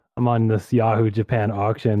I'm on this Yahoo Japan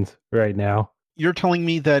auctions right now. You're telling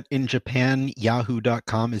me that in Japan,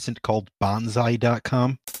 Yahoo.com isn't called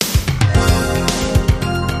Bonsai.com?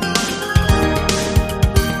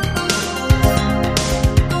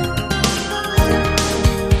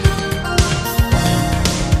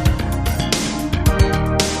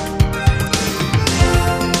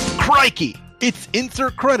 Crikey! It's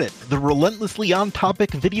Insert Credit, the relentlessly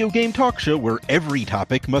on-topic video game talk show where every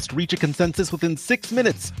topic must reach a consensus within 6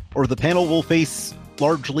 minutes, or the panel will face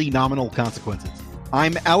largely nominal consequences.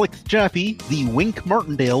 I'm Alex Jaffe, the Wink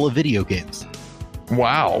Martindale of video games.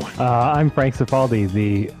 Wow. I'm Frank Cifaldi,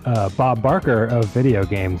 the Bob Barker of video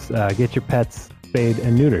games. Get your pets spayed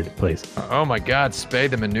and neutered, please. Oh my God, spay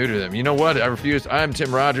them and neuter them. You know what? I refuse. I'm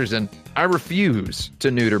Tim Rogers, and I refuse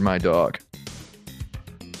to neuter my dog.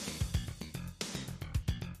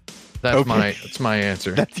 That's my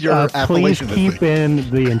answer. That's your Please appellation. keep in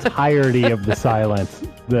the entirety of the silence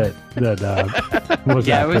that was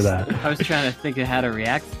after that. I was trying to think of how to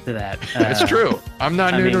react to that. It's true. I'm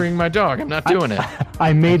not neutering my dog. I'm not doing it.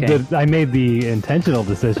 I made the intentional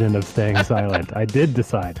decision of staying silent. I did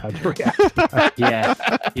decide how to react. Yeah.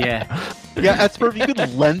 Yeah, Esper, if you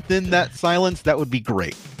could lengthen that silence, that would be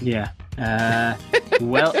great. Yeah.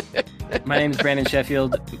 Well, my name is Brandon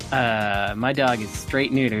Sheffield. My dog is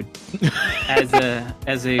straight neutered,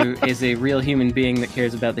 as a real human being that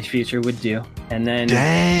cares about the future would do. And then,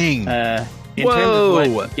 Dang! In terms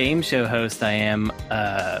of what game show host I am,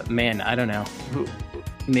 man, I don't know.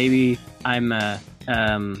 Maybe I'm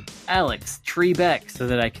Alex Trebek, so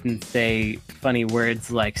that I can say funny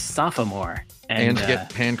words like sophomore and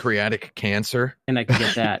get pancreatic cancer. And I can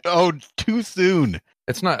get that. Oh, too soon.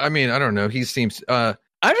 It's not. I mean, I don't know. He seems.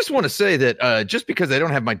 I just want to say that just because I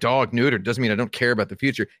don't have my dog neutered doesn't mean I don't care about the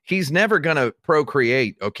future. He's never gonna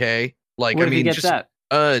procreate. Okay, like Where I did he mean, get that?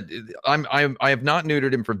 I have not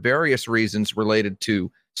neutered him for various reasons related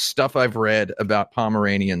to stuff I've read about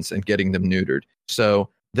Pomeranians and getting them neutered. So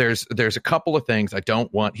there's a couple of things I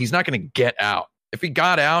don't want. He's not going to get out. If he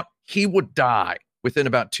got out, he would die within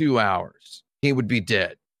about 2 hours. He would be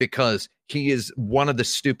dead because he is one of the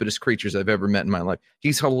stupidest creatures I've ever met in my life.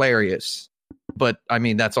 He's hilarious, but I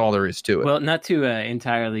mean that's all there is to it. Well, not to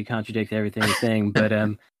entirely contradict everything you're saying, but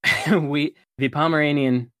the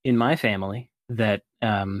Pomeranian in my family that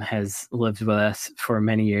has lived with us for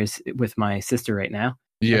many years with my sister right now.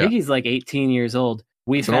 Yeah. I think he's like 18 years old.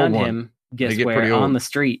 We It's an found old one. him, guess They get where, pretty old. on the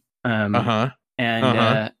street.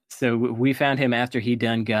 So we found him after he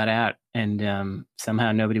done got out, and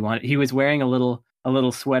somehow nobody wanted. He was wearing a little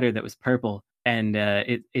sweater that was purple, and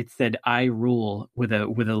it said "I rule" with a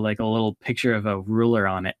like a little picture of a ruler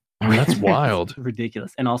on it. Oh, that's wild.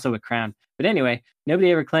 Ridiculous, and also a crown. But anyway,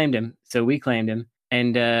 nobody ever claimed him, so we claimed him,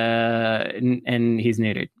 and he's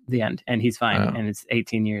neutered. The end, and he's fine, Oh. and it's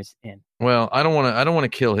 18 years in. Well, I don't want to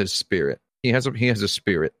kill his spirit. He has a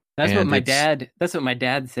spirit. That's what And my it's-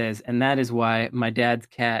 dad says, and that is why my dad's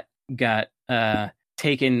cat got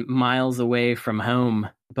taken miles away from home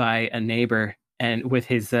by a neighbor, and with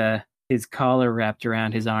his collar wrapped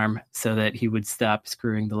around his arm so that he would stop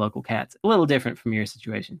screwing the local cats. A little different from your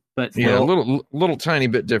situation, but Yeah, still. a little tiny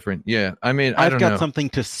bit different. Yeah, I mean, I I've don't got know. something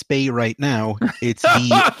to spay right now. It's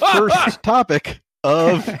the first topic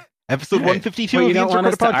of episode 152 Well, you of the don't want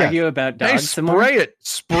Insert us to Credit Podcast. argue about Hey, dogs some more?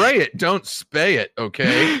 spray it, don't spay it.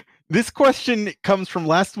 Okay. This question comes from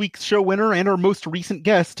last week's show winner and our most recent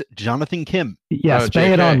guest, Jonathan Kim. Yeah, Oh,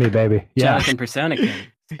 spay it JK. on me, baby. Yeah. Jonathan Persona King.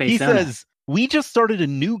 He Spacona. says, "We just started a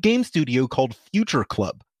new game studio called Future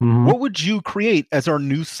Club. Mhm. What would you create as our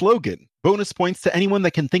new slogan? Bonus points to anyone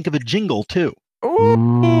that can think of a jingle, too."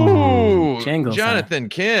 Ooh, Jingles, Jonathan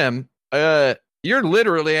Kim, you're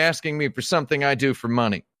literally asking me for something I do for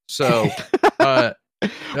money. So,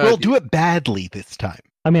 We'll do it badly this time.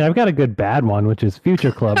 I mean, I've got a good bad one, which is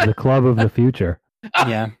Future Club, the club of the future.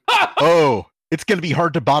 Yeah. Oh, it's going to be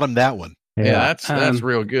hard to bottom that one. yeah, that's Um,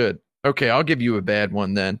 real good. Okay, I'll give you a bad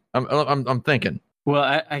one then. I'm thinking. Well,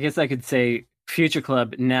 I guess I could say Future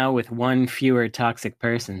Club now with one fewer toxic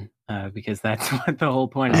person, because that's what the whole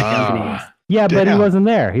point of the company is. Yeah, but he Damn. wasn't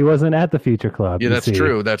there. He wasn't at the Future Club. Yeah, you that's see.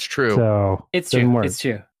 true. That's true. So It's doesn't true. work. It's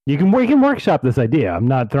true. We can workshop this idea. I'm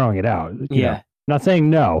not throwing it out. You Yeah. know. I'm not saying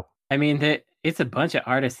no. I mean, it's a bunch of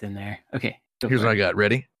artists in there. Okay. go Here's for what I it. got.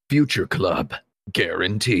 Ready? Future Club,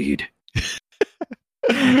 guaranteed.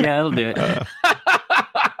 Yeah, that'll do it.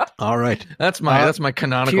 All right. That's my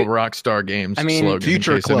canonical Fu- Rockstar Games I mean, slogan. in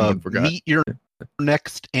Future case anyone Club, forgot. meet your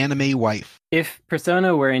next anime wife. If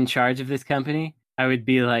Persona were in charge of this company, I would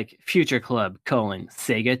be like Future Club :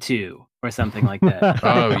 Sega 2 or something like that.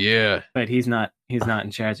 Oh yeah. But he's not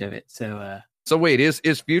in charge of it. So So wait, is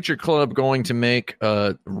Future Club going to make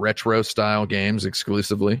retro style games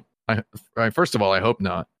exclusively? First of all, I hope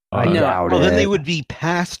not. I No. doubt Well, it. then they would be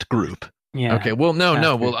past group. Yeah. Okay. Well, no.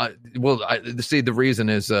 After. See, the reason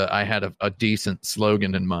is I had a decent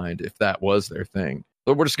slogan in mind. If that was their thing,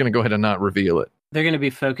 but we're just going to go ahead and not reveal it. They're going to be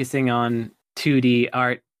focusing on 2D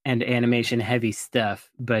art and animation heavy stuff,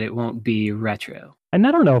 but it won't be retro. And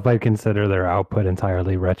I don't know if I'd consider their output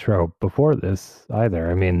entirely retro before this either.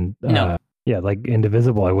 I mean, No. yeah, like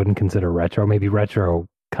Indivisible, I wouldn't consider retro. Maybe retro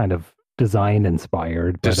kind of design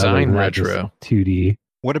inspired. But other Design than that, just retro. 2D.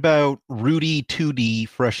 What about Rudy 2D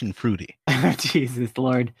Fresh and Fruity? Jesus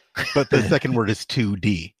Lord. But the second word is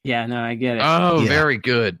 2D. Yeah, no, I get it. Oh, Yeah. very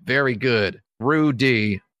good. Very good.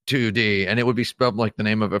 Rudy 2D. And it would be spelled like the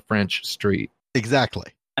name of a French street.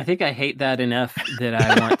 Exactly. I think I hate that enough that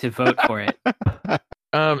I want to vote for it.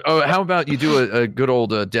 How about you do a good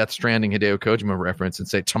old Death Stranding Hideo Kojima reference and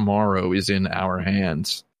say tomorrow is in our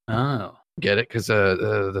hands? Oh. Get it? Because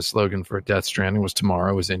the slogan for Death Stranding was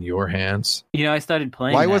tomorrow is in your hands. You know, I started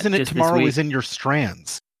playing Why that wasn't it just tomorrow this week. is in your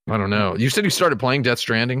strands? I don't know. You said you started playing Death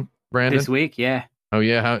Stranding, Brandon? This week, yeah. Oh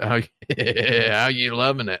yeah, how you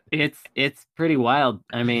loving it? It's pretty wild.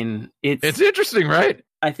 I mean, It's interesting, right?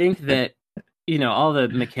 I think that, you know, all the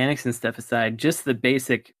mechanics and stuff aside, just the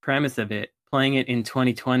basic premise of it, playing it in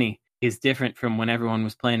 2020 is different from when everyone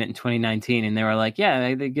was playing it in 2019, and they were like, "Yeah,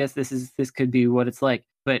 I guess this could be what it's like."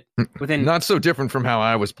 But within Not so different from how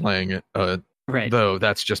I was playing it, right, though.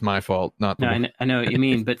 That's just my fault, not the no, one. I know what you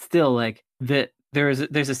mean, but still, like there's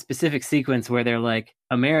a specific sequence where they're like,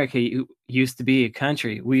 America used to be a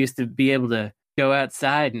country. We used to be able to go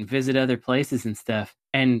outside and visit other places and stuff,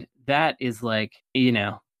 and that is like, you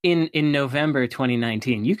know, in November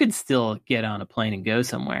 2019, you could still get on a plane and go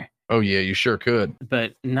somewhere, Oh yeah, you sure could.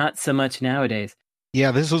 but not so much nowadays.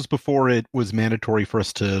 Yeah, this was before it was mandatory for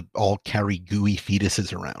us to all carry gooey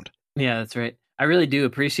fetuses around. Yeah, that's right. I really do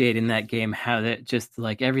appreciate in that game how that just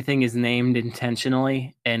like everything is named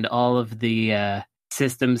intentionally, and all of the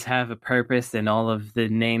systems have a purpose, and all of the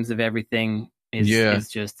names of everything is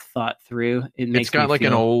just thought through. It makes It's got me like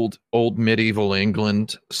an feel- old medieval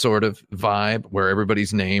England sort of vibe where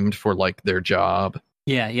everybody's named for like their job,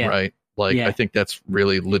 yeah. right? Like Yeah. I think that's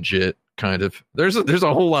really legit. Kind of. There's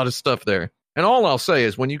a whole lot of stuff there. And all I'll say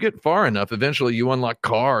is when you get far enough, eventually you unlock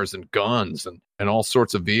cars and guns and all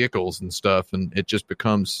sorts of vehicles and stuff, and it just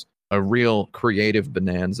becomes a real creative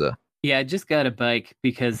bonanza. Yeah, I just got a bike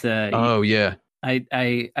because Oh yeah.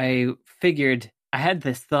 I figured I had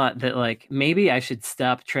this thought that like maybe I should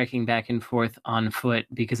stop trekking back and forth on foot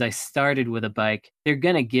because I started with a bike. They're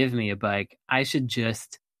gonna give me a bike. I should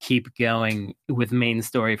just keep going with main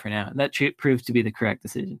story for now. That proved to be the correct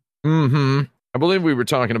decision. Mm-hmm. I believe we were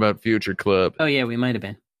talking about Future Club. Oh yeah, we might have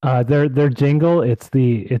been. Their jingle, it's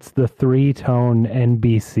the 3-tone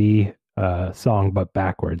NBC song, but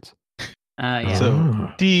backwards. Yeah.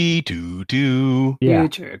 So D-do-do. Yeah.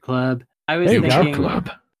 Future Club. I was There you go. thinking Club.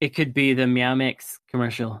 it could be the Meow Mix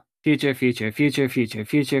commercial. Future Club.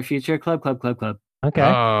 Okay.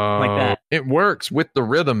 Oh, Like that. It works with the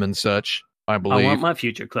rhythm and such, I believe. I want my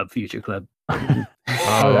Future Club. Oh,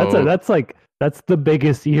 that's the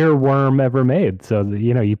biggest earworm ever made. So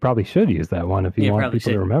you probably should use that one if you You want probably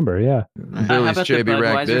people to should. remember. Yeah. How Billy's about the JB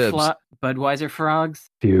Rack Bibs. Budweiser frogs?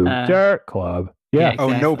 Future Club. Yeah. Oh,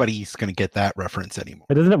 Exactly. nobody's going to get that reference anymore.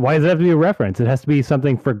 It doesn't. Why does it have to be a reference? It has to be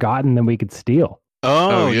something forgotten that we could steal.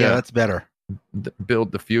 Oh, Oh, yeah, yeah. that's better.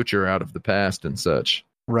 Build the future out of the past and such.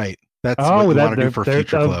 Right. That's what we want to do for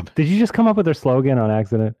Future Club. Did you just come up with their slogan on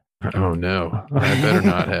accident? Oh no, I better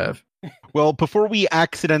not have. Well, before we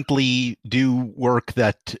accidentally do work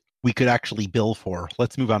that we could actually bill for,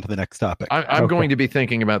 let's move on to the next topic. I'm Okay. going to be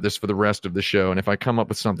thinking about this for the rest of the show, and if I come up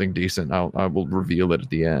with something decent, I will reveal it at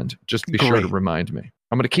the end. Just be sure to Great. remind me.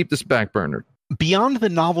 I'm going to keep this back burner. Beyond the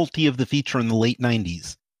novelty of the feature in the late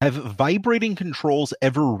 90s, have vibrating controls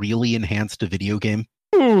ever really enhanced a video game?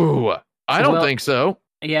 Ooh, I don't Well- think so.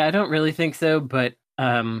 Yeah, I don't really think so, but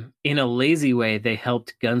in a lazy way, they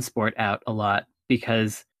helped Gunsport out a lot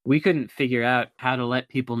because we couldn't figure out how to let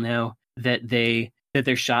people know that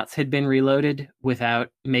their shots had been reloaded without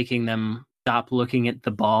making them stop looking at the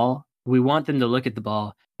ball. We want them to look at the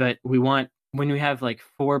ball, but when we have like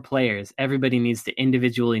 4 players, everybody needs to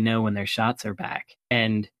individually know when their shots are back.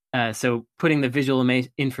 And so putting the visual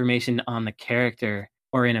information on the character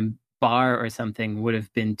or in a bar or something would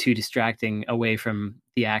have been too distracting away from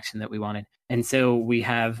the action that we wanted. And so we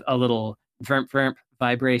have a little verp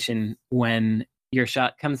vibration when your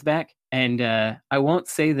shot comes back. And I won't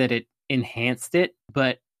say that it enhanced it,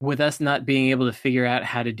 but with us not being able to figure out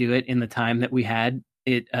how to do it in the time that we had,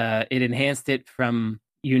 it enhanced it from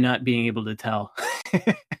you not being able to tell.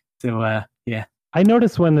 So yeah. I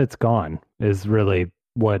notice when it's gone is really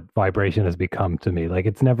what vibration has become to me. Like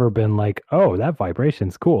it's never been like, oh, that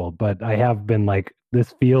vibration's cool, but I have been like,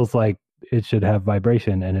 this feels like it should have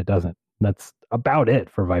vibration and it doesn't. That's about it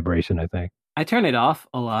for vibration, I think. I turn it off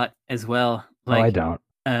a lot as well. Like, I don't.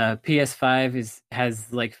 PS5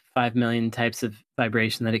 has like 5 million types of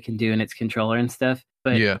vibration that it can do in its controller and stuff.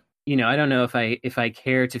 But Yeah. I don't know if I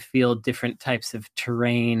care to feel different types of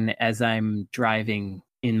terrain as I'm driving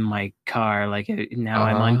in my car. Like now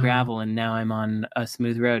I'm on gravel and now I'm on a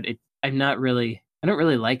smooth road. I don't really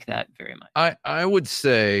like that very much. I would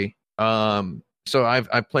say so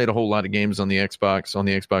I've played a whole lot of games on the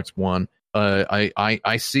Xbox One.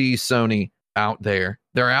 I see Sony out there.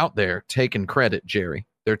 They're out there taking credit, Jerry.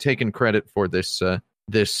 They're taking credit for this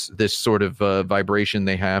sort of vibration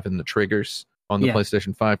they have in the triggers on the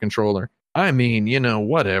PlayStation 5 controller. I mean,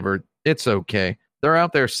 whatever. It's okay. They're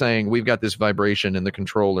out there saying we've got this vibration in the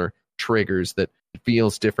controller triggers that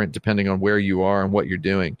feels different depending on where you are and what you're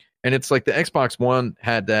doing. And it's like the Xbox One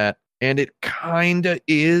had that, and it kind of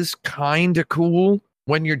is kind of cool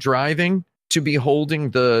when you're driving to be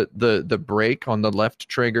holding the brake on the left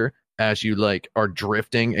trigger as you like are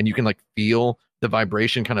drifting, and you can like feel the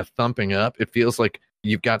vibration kind of thumping up. It feels like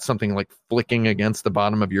you've got something like flicking against the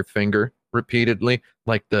bottom of your finger repeatedly,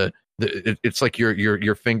 like it's like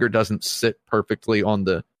your finger doesn't sit perfectly on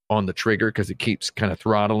the trigger because it keeps kind of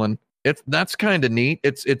throttling. That's kind of neat.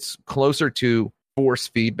 It's closer to force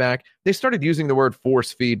feedback. They started using the word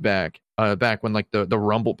force feedback back when like the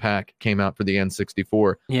Rumble Pack came out for the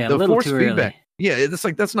N64. Yeah, the a little force too feedback. early. Yeah, it's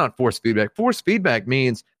like that's not force feedback. Force feedback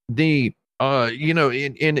means the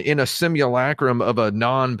in a simulacrum of a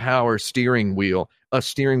non-power steering wheel, a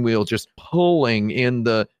steering wheel just pulling in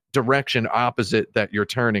the direction opposite that you're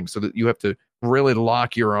turning, so that you have to really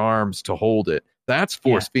lock your arms to hold it. That's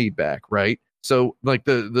force feedback, right? So like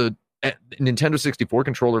the Nintendo 64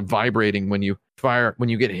 controller vibrating when you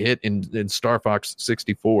get hit in Star Fox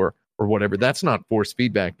 64 or whatever, that's not force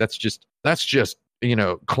feedback. That's just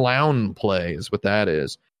clown play is what that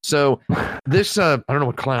is. So this I don't know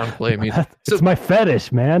what clown play means. It's my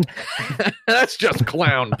fetish, man. That's just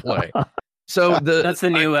clown play. So that's the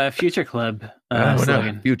new Future Club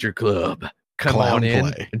slogan. Future Club. Come Clown on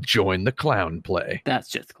in play. and join the clown play. That's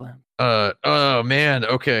just clown. Oh man,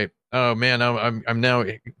 okay. Oh man, I'm now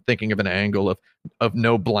thinking of an angle of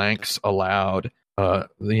no blanks allowed.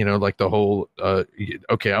 Like the whole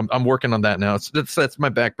okay, I'm working on that now. That's my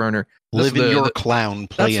back burner. Live in your clown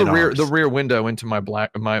play. That's the rear window into my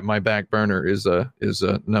back burner is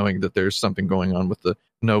knowing that there's something going on with the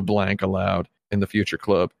no blank allowed in the Future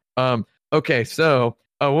Club. Okay, so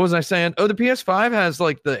what was I saying? Oh, the PS5 has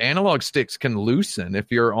like the analog sticks can loosen if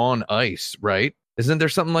you're on ice, right? Isn't there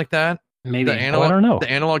something like that? Maybe. The analog, I don't know. The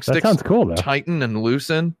analog That sticks sounds cool, though. tighten and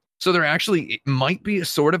loosen. So there actually it might be a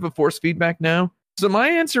sort of a force feedback now. So my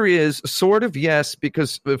answer is sort of yes,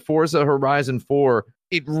 because with Forza Horizon 4,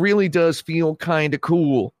 it really does feel kind of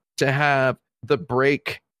cool to have the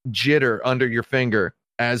brake jitter under your finger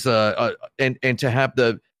as and to have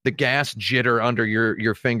the gas jitter under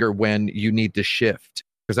your finger when you need to shift.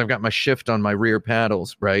 Because I've got my shift on my rear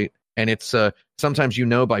paddles, right? And it's sometimes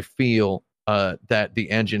by feel that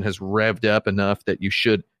the engine has revved up enough that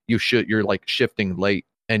you're like shifting late,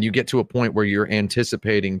 and you get to a point where you're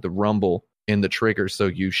anticipating the rumble in the trigger, so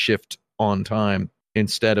you shift on time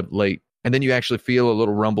instead of late, and then you actually feel a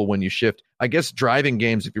little rumble when you shift. I guess driving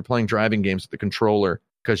games, if you're playing driving games with the controller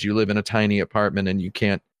because you live in a tiny apartment and you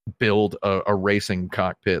can't build a racing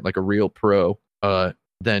cockpit like a real pro,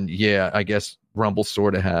 then yeah, I guess rumble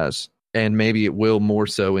sort of has, and maybe it will more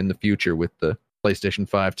so in the future with the PlayStation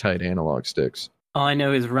 5 tight analog sticks. All I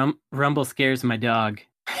know is rumble scares my dog.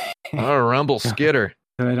 Oh, rumble skitter.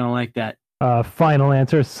 So I don't like that. Final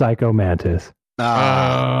answer, Psycho Mantis.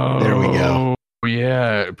 There we go. Oh,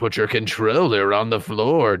 yeah, put your controller on the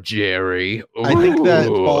floor, Jerry. I think that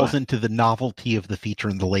Ooh. falls into the novelty of the feater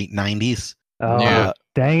in the late 90s. Oh, Yeah.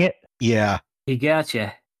 dang it. Yeah. He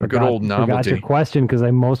gotcha. Good old Forgot novelty. your question because I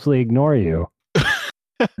mostly ignore you.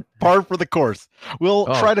 Par for the course. We'll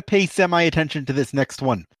Oh. try to pay semi-attention to this next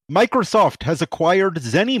one. Microsoft has acquired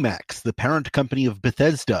ZeniMax, the parent company of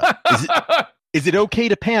Bethesda. Is it okay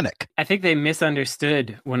to panic? I think they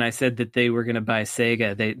misunderstood when I said that they were going to buy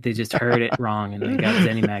Sega. They just heard it wrong and they got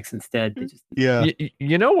ZeniMax instead. They just, Yeah.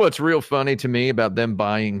 You know what's real funny to me about them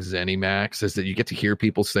buying ZeniMax is that you get to hear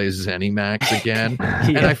people say ZeniMax again.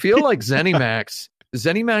 And I feel like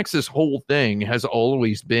ZeniMax's whole thing has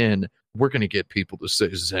always been, we're going to get people to say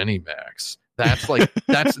ZeniMax.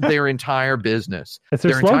 That's their entire business. That's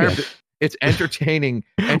their slogan. It's entertaining.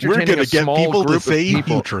 We're going a to get small people to group of say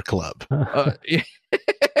people. Future Club.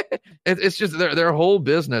 It's just their whole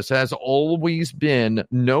business has always been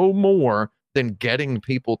no more than getting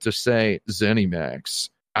people to say ZeniMax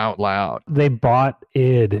out loud. They bought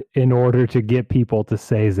id in order to get people to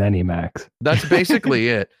say ZeniMax. That's basically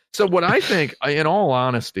it. So what I think, in all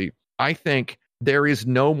honesty, I think there is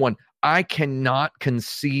no one. I cannot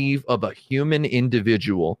conceive of a human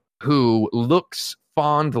individual who looks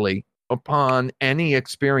fondly upon any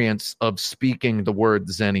experience of speaking the word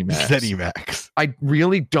ZeniMax. ZeniMax. I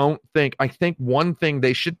really don't think. I think one thing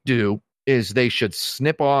they should do is they should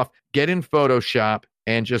snip off, get in Photoshop,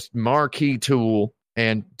 and just marquee tool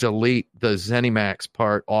and delete the ZeniMax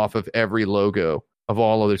part off of every logo of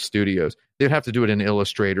all other studios. They'd have to do it in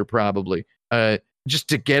Illustrator probably, just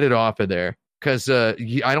to get it off of there. Because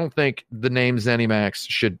I don't think the name ZeniMax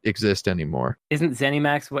should exist anymore. Isn't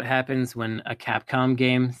ZeniMax what happens when a Capcom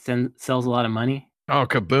game sells a lot of money? Oh,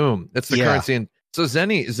 kaboom! That's the currency. And so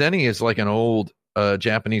Zeni is like an old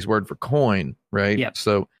Japanese word for coin, right? Yep.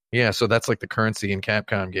 So so that's like the currency in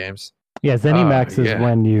Capcom games. Yeah, ZeniMax is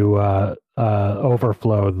when you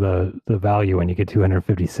overflow the value and you get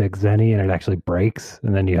 256 Zeni and it actually breaks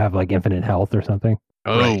and then you have like infinite health or something.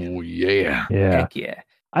 Oh, yeah. Heck yeah.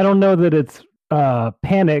 I don't know that it's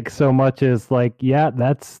panic so much as like,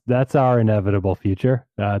 that's our inevitable future.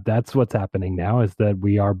 That's what's happening now is that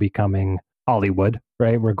we are becoming Hollywood,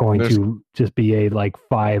 right? We're going to just be a like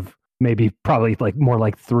 5, maybe probably like more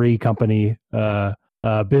like 3 company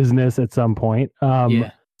business at some point.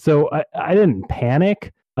 So I didn't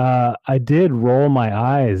panic. I did roll my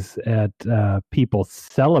eyes at people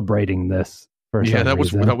celebrating this for some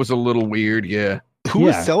reason. That was a little weird. Yeah. Who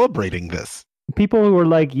is celebrating this? People who were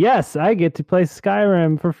like, yes, I get to play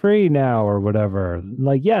Skyrim for free now or whatever.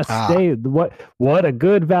 Like, yes, what a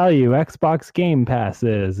good value Xbox Game Pass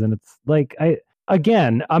is. And it's like,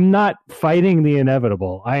 I'm not fighting the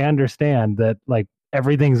inevitable. I understand that like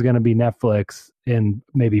everything's going to be Netflix in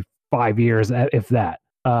maybe 5 years, if that.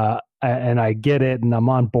 And I get it and I'm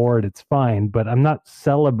on board. It's fine, but I'm not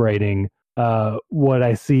celebrating what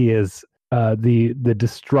I see as the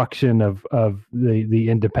destruction of the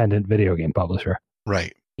independent video game publisher.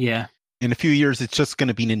 Right. Yeah. In a few years, it's just going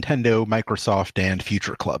to be Nintendo, Microsoft, and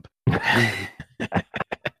Future Club. That's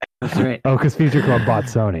right. Oh, because Future Club bought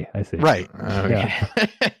Sony. I see. Right. Yeah.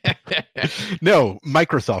 No,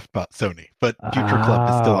 Microsoft bought Sony, but Future Club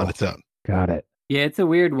is still on its own. Got it. Yeah, it's a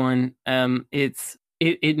weird one.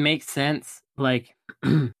 It makes sense. Like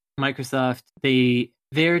Microsoft,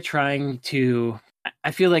 they're trying to.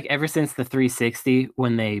 I feel like ever since the 360,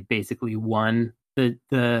 when they basically won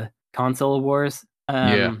the console wars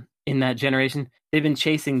in that generation, they've been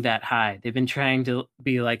chasing that high. They've been trying to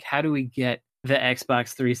be like, how do we get the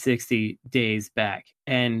Xbox 360 days back?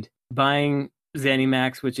 And buying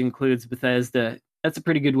ZeniMax, which includes Bethesda, that's a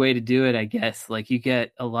pretty good way to do it, I guess. Like you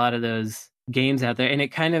get a lot of those games out there, and it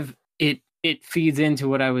kind of it feeds into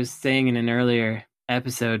what I was saying in an earlier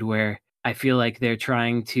episode where I feel like they're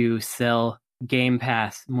trying to sell Game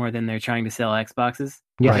Pass more than they're trying to sell Xboxes.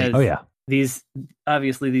 Yeah. Oh yeah. These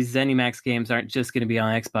ZeniMax games aren't just going to be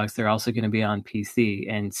on Xbox; they're also going to be on PC.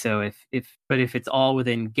 And so if it's all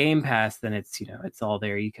within Game Pass, then it's it's all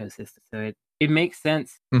their ecosystem. So it makes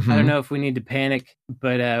sense. Mm-hmm. I don't know if we need to panic,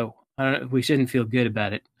 but I don't know, we shouldn't feel good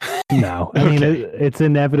about it. No, I mean it's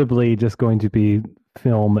inevitably just going to be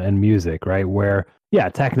film and music, right? Where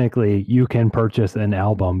technically you can purchase an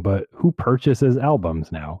album, but who purchases albums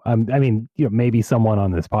now? I mean, maybe someone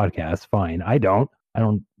on this podcast, fine. I don't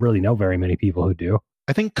really know very many people who do.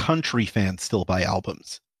 I think country fans still buy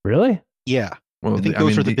albums. Really? Yeah. Well, I think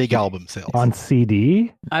those are the big album sales. On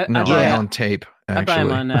CD? I buy on tape, actually. I buy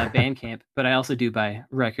them on Bandcamp, but I also do buy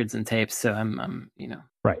records and tapes, so I'm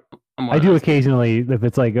Right. I do occasionally, if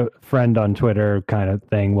it's like a friend on Twitter kind of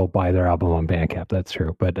thing, will buy their album on Bandcamp. That's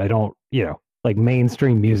true. But I don't, like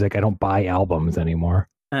mainstream music, I don't buy albums anymore.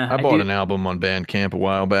 I bought an album on Bandcamp a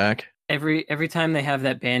while back. Every time they have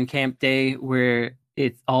that Bandcamp day where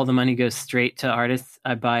it's all the money goes straight to artists,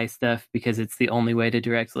 I buy stuff because it's the only way to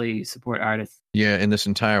directly support artists. Yeah, in this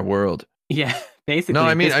entire world. Yeah, basically. No,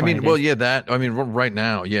 I mean, right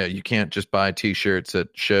now, you can't just buy T-shirts at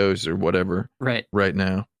shows or whatever. Right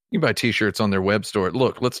now, you can buy T-shirts on their web store.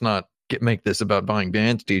 Look, let's not make this about buying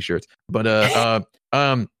band T-shirts. But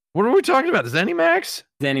what are we talking about? ZeniMax?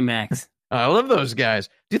 ZeniMax. I love those guys.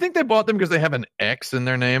 Do you think they bought them because they have an X in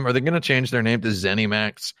their name? Are they going to change their name to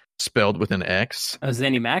ZeniMax, spelled with an X? Oh,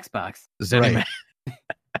 ZeniMax box. ZeniMax.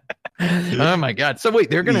 Right. Oh my God! So wait,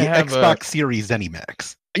 they're going to have Xbox Series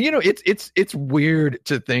ZeniMax. It's weird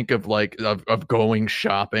to think of of going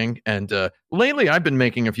shopping, and lately I've been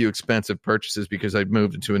making a few expensive purchases because I've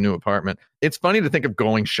moved into a new apartment. It's funny to think of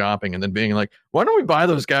going shopping and then being like, why don't we buy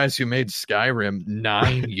those guys who made Skyrim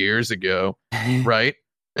 9 years ago, right?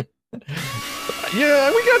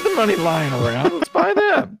 Yeah, we got the money lying around. Let's buy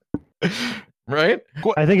them, right?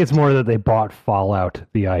 I think it's more that they bought Fallout,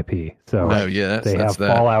 the IP. So they have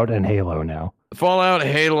Fallout and Halo now. Fallout,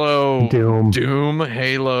 Halo, Doom,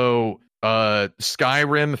 Halo,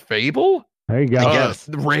 Skyrim, Fable. There you go.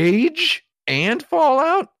 Rage and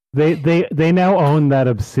Fallout. They now own that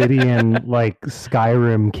Obsidian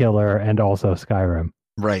Skyrim killer and also Skyrim.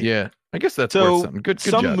 Right. Yeah. I guess that's worth something. Good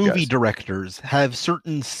some job, movie guys. directors have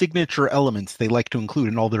certain signature elements they like to include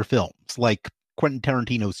in all their films, like Quentin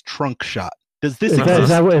Tarantino's trunk shot. Does this exist?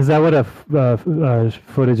 Is that what a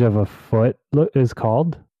footage of a foot is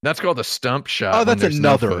called? That's called a stump shot. Oh, that's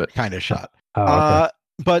another kind of shot. Oh, okay.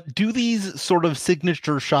 But do these sort of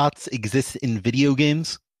signature shots exist in video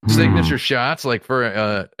games? Signature shots, like for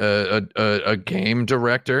a game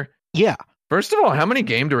director? Yeah. First of all, how many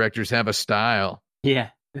game directors have a style? Yeah.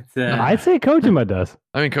 It's, I'd say Kojima does.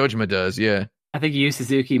 I mean, Kojima does, yeah. I think Yu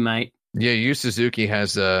Suzuki might. Yeah, Yu Suzuki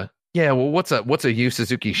has yeah, well, what's a Yu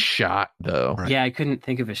Suzuki shot, though? Right. Yeah, I couldn't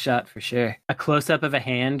think of a shot for sure. A close-up of a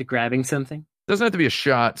hand grabbing something? Doesn't have to be a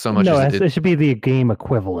shot so much No, as it should be the game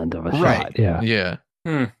equivalent of a shot. Yeah.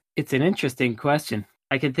 Yeah. It's an interesting question.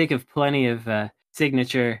 I can think of plenty of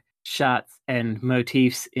signature shots and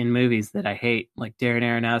motifs in movies that I hate, like Darren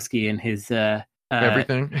Aronofsky and his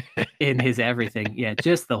everything. in his everything. Yeah,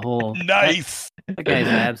 just the whole Nice. That guy's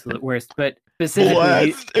the absolute worst. But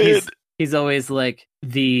specifically, he's always like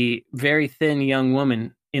the very thin young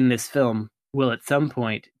woman in this film will at some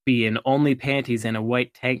point be in only panties and a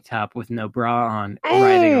white tank top with no bra on,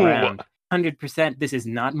 riding around. 100%. This is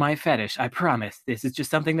not my fetish. I promise. This is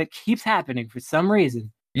just something that keeps happening for some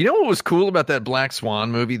reason. You know what was cool about that Black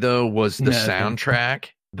Swan movie though was the soundtrack.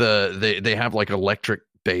 They have like electric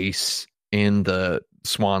bass in the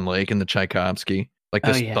Swan Lake and the Tchaikovsky, like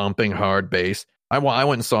this thumping hard bass. I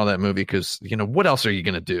went and saw that movie because what else are you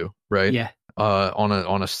gonna do, right? Yeah.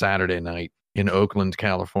 On a Saturday night in Oakland,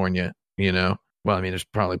 California. Well, I mean, there's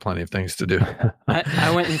probably plenty of things to do.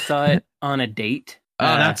 I went and saw it on a date.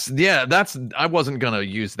 That's I wasn't gonna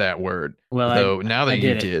use that word. Well, though now that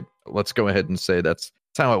you did, let's go ahead and say that's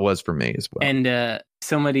how it was for me as well. And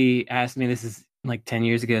somebody asked me, this is like 10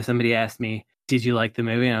 years ago, somebody asked me, did you like the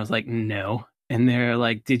movie? And I was like, no. And they're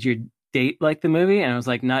like, did your date like the movie? And I was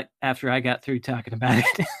like, not after I got through talking about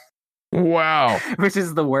it. Wow. Which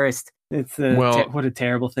is the worst. It's what a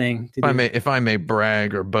terrible thing to do. If I may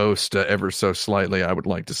brag or boast ever so slightly, I would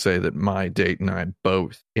like to say that my date and I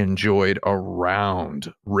both enjoyed a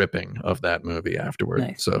round ripping of that movie afterward.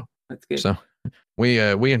 Nice. So that's good. So we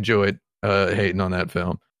enjoyed hating on that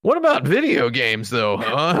film. What about video games though?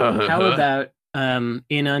 How about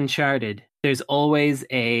in Uncharted? There's always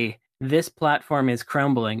this platform is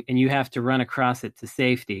crumbling and you have to run across it to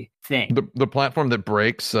safety thing. The platform that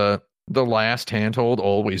breaks. The last handhold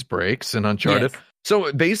always breaks in Uncharted. Yes.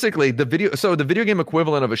 So basically, the video game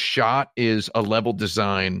equivalent of a shot is a level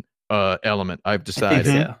design element. I've decided, I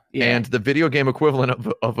think so. Yeah. And the video game equivalent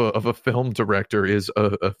of a film director is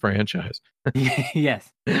a franchise.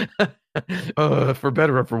 Yes. For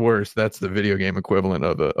better or for worse, that's the video game equivalent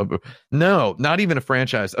of a no, not even a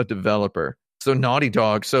franchise, a developer. So Naughty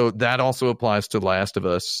Dog. So that also applies to Last of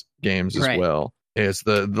Us games as well. Is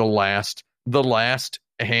the last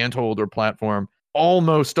handhold or platform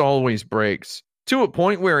almost always breaks to a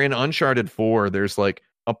point where in Uncharted 4 there's like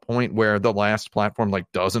a point where the last platform like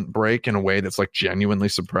doesn't break in a way that's like genuinely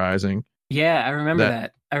surprising. Yeah, I remember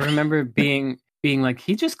that. I remember being like,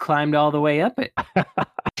 he just climbed all the way up it.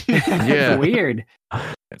 Yeah. Weird.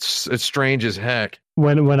 It's strange as heck.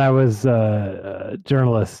 When I was a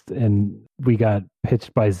journalist and we got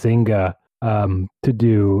pitched by Zynga to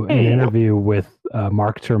do an interview with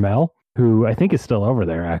Mark Turmel, who I think is still over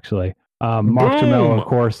there, actually. Mark Turmel, of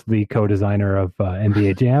course, the co-designer of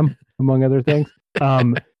NBA Jam, among other things.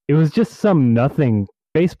 It was just some nothing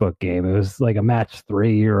Facebook game. It was like a match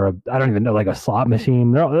 3 or I don't even know, like a slot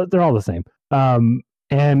machine. They're all the same.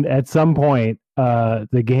 And at some point,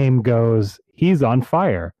 the game goes, he's on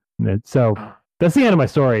fire. So that's the end of my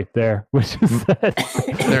story there, which is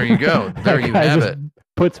there you go. There you have it.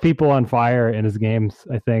 Puts people on fire in his games,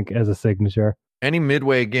 I think, as a signature. Any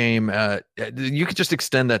Midway game, you could just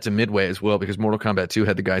extend that to Midway as well, because Mortal Kombat 2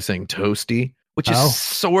 had the guy saying toasty, which is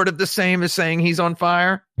sort of the same as saying he's on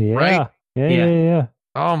fire, right? Yeah.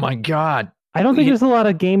 Oh my God. I don't think there's a lot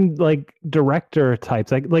of game like director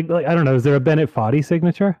types. Like I don't know, is there a Bennett Foddy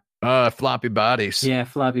signature? Floppy bodies. Yeah,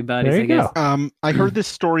 floppy bodies, There I you guess. go. I heard this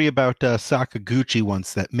story about Sakaguchi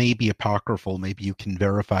once that may be apocryphal. Maybe you can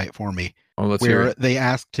verify it for me. Oh, let's hear Where it. they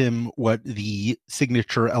asked him what the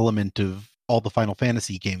signature element of all the Final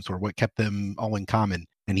Fantasy games were, what kept them all in common,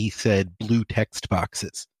 and he said blue text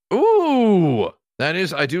boxes. Ooh, that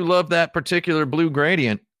is. I do love that particular blue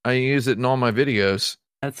gradient. I use it in all my videos.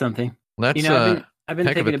 That's something. That's I've been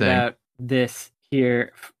heck of a thinking thing. about this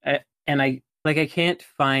here, and I can't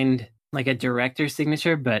find like a director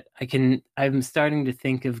signature, but I'm starting to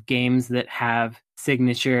think of games that have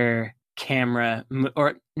signature camera,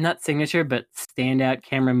 or not signature, but standout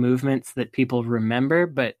camera movements that people remember,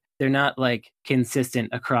 but they're not like consistent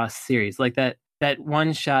across series. Like that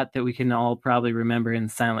one shot that we can all probably remember in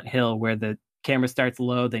Silent Hill, where the camera starts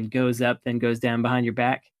low, then goes up, then goes down behind your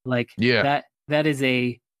back. Like that is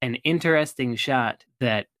an interesting shot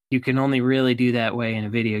that you can only really do that way in a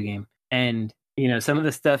video game. And some of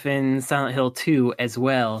the stuff in Silent Hill 2 as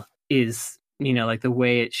well is, like the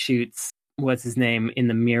way it shoots what's his name in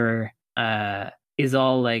the mirror is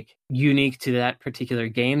all like unique to that particular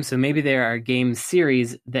game. So maybe there are game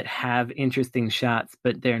series that have interesting shots,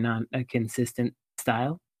 but they're not a consistent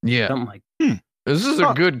style. Yeah. Something like This is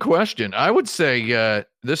a good question. I would say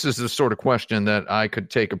this is the sort of question that I could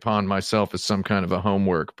take upon myself as some kind of a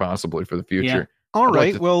homework, possibly for the future. All I'd right.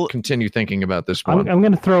 like to Well, continue thinking about this I'm one.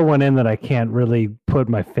 going to throw one in that I can't really put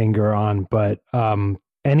my finger on, but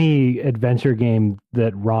any adventure game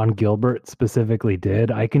that Ron Gilbert specifically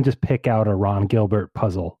did, I can just pick out a Ron Gilbert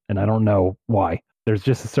puzzle, and I don't know why. There's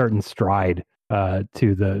just a certain stride to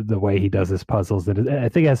the way he does his puzzles that I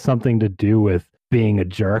think has something to do with being a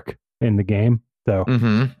jerk in the game. So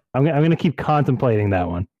I'm going to keep contemplating that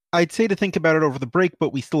one. I'd say to think about it over the break,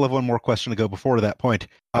 but we still have one more question to go before that point.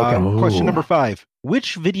 Okay. Question number 5.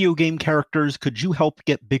 Which video game characters could you help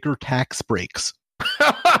get bigger tax breaks?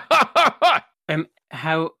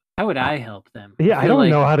 how would I help them? Yeah, I don't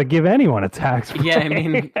know how to give anyone a tax break. Yeah, I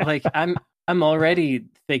mean, like I'm already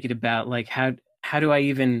thinking about like how do I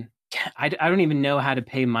even I don't even know how to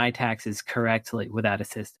pay my taxes correctly without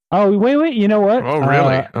assistance. Oh, wait, you know what? Oh,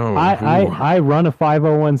 really? I run a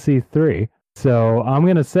 501c3. So I'm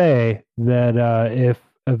going to say that if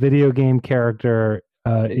a video game character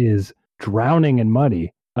is drowning in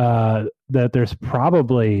money, that there's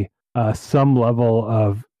probably some level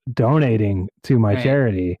of donating to my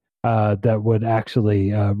charity that would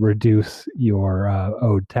actually reduce your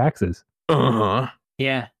owed taxes.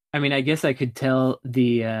 Yeah. I mean, I guess I could tell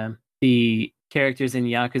the characters in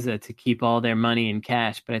Yakuza to keep all their money in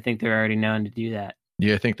cash, but I think they're already known to do that.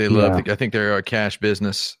 Yeah, I think they love. I think they're a cash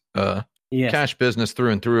business. Cash business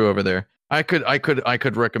through and through over there. I could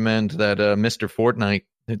recommend that Mr. Fortnite,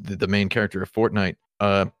 the main character of Fortnite,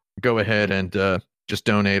 go ahead and just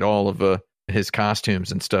donate all of his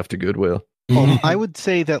costumes and stuff to Goodwill. Well, I would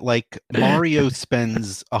say that like Mario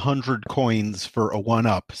spends 100 coins for a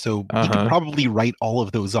 1-up, so he could probably write all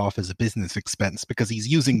of those off as a business expense because he's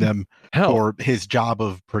using them for his job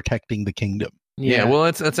of protecting the kingdom. Yeah, well,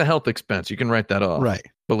 that's a health expense. You can write that off, right?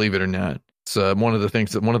 Believe it or not. It's one of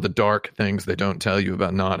the dark things they don't tell you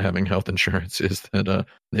about not having health insurance is that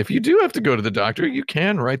if you do have to go to the doctor, you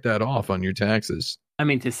can write that off on your taxes. I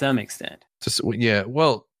mean, to some extent.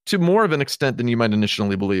 To more of an extent than you might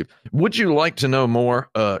initially believe. Would you like to know more?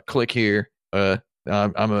 Click here. I'm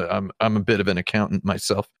a bit of an accountant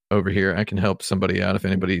myself over here. I can help somebody out if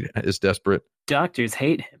anybody is desperate. Doctors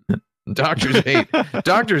hate him.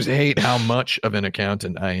 Doctors hate how much of an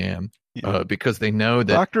accountant I am. Because they know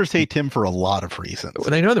that doctors hate him for a lot of reasons.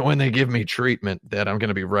 They know that when they give me treatment that I'm going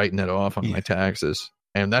to be writing it off on my taxes.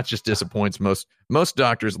 And that just disappoints most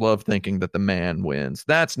doctors. Love thinking that the man wins.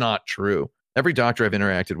 That's not true. Every doctor I've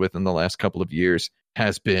interacted with in the last couple of years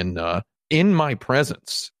has been in my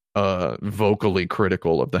presence vocally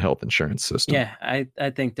critical of the health insurance system. Yeah, I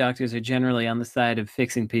think doctors are generally on the side of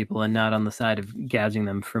fixing people and not on the side of gouging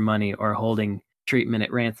them for money or holding treatment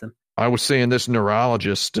at ransom. I was seeing this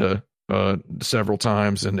neurologist several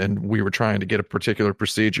times, and we were trying to get a particular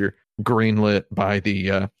procedure greenlit by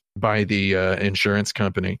the insurance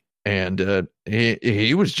company, and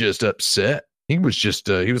he was just upset. He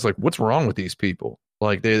was like, "What's wrong with these people?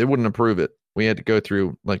 Like they wouldn't approve it." We had to go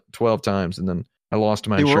through like 12 times, and then I lost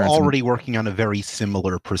my insurance. They were already working on a very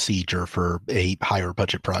similar procedure for a higher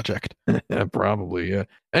budget project. Probably, yeah.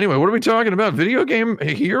 Anyway, what are we talking about? Video game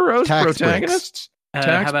heroes, protagonists,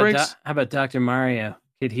 tax breaks. How about Dr. Mario?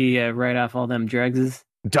 Could he write off all them drugs?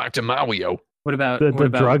 Dr. Mario. What about the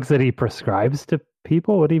drugs that he prescribes to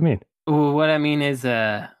people? What do you mean? What I mean is,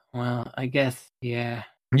 well, I guess, yeah.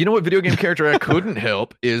 You know what video game character I couldn't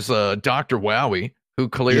help is Dr. Wowie, who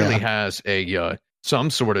clearly has a some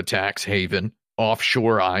sort of tax haven,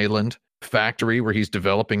 offshore island, factory where he's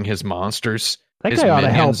developing his monsters, That his guy ought to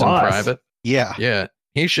help minions in us. private. Yeah. Yeah,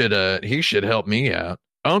 he should help me out.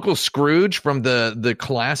 Uncle Scrooge from the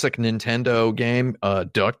classic Nintendo game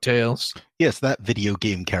DuckTales Yes, that video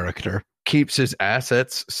game character. keeps his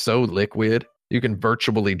assets so liquid you can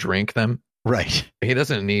virtually drink them. Right. He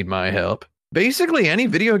doesn't need my help. Basically, any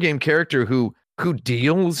video game character who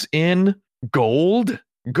deals in gold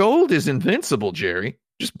is invincible, Jerry.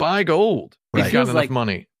 Just buy gold. Right. You've got Feels enough like-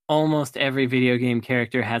 money. Almost every video game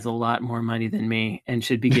character has a lot more money than me and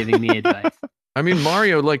should be giving me advice. I mean,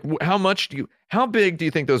 Mario, like, how big do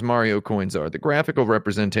you think those Mario coins are? The graphical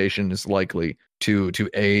representation is likely to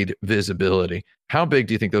aid visibility. How big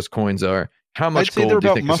do you think those coins are? How much I'd say they're gold do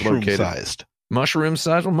you about think is mushroom located? sized. Mushroom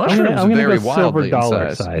size? Well, I'm mushrooms gonna- I'm gonna vary go silver wildly in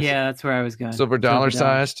dollar size. Yeah, that's where I was going. Silver dollar Silver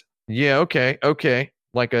dollar. sized? Yeah, okay.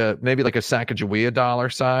 Like maybe like a Sacagawea dollar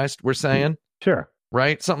sized, we're saying, Sure.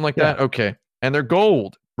 right? Something like Yeah. that. Okay. And they're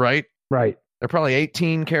gold, right? Right. They're probably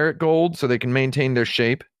 18 karat gold, so they can maintain their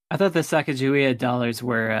shape. I thought the Sacagawea dollars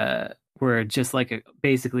were just like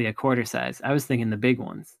basically a quarter size. I was thinking the big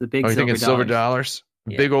ones, the big Oh, you silver thinking dollars. silver dollars?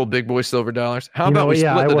 Yeah. Big boy silver dollars? How You about know we what?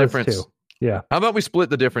 Yeah, split I the was difference? too. Yeah. How about we split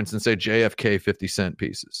the difference and say JFK 50 cent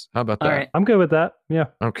pieces? How about that? All right. I'm good with that. Yeah.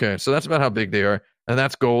 Okay, so that's about how big they are, and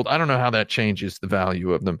that's gold. I don't know how that changes the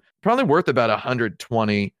value of them. Probably worth about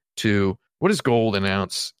 120 to what is gold an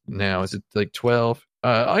ounce now? Is it like 12?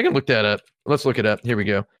 I can look that up. Let's look it up. Here we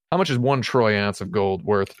go. How much is 1 troy ounce of gold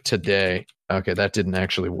worth today? Okay, that didn't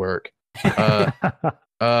actually work.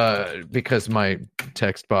 Because my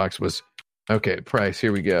text box was okay. Price.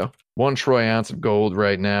 Here we go. 1 troy ounce of gold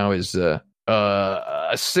right now is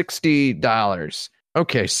 $60.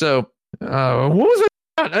 Okay, so what was it?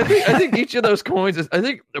 I think each of those coins is. I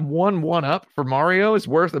think one up for Mario is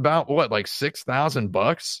worth about what, like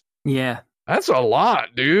 $6,000. Yeah. That's a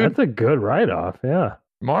lot, dude. That's a good write-off. Yeah.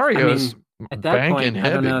 Mario's At that banking point, I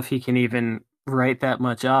heavy. don't know if he can even write that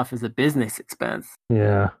much off as a business expense.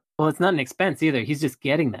 Yeah. Well, it's not an expense either. He's just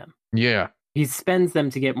getting them. Yeah, He spends them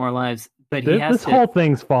to get more lives, but he This, has this to. whole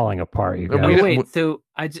thing's falling apart, you But guys. we Oh, don't- wait, so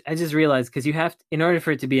I just realized because you have to, in order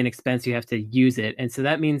for it to be an expense, you have to use it, and so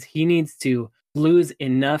that means he needs to lose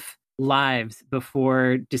enough lives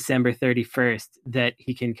before December 31st that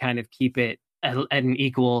he can kind of keep it at an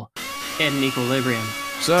equilibrium.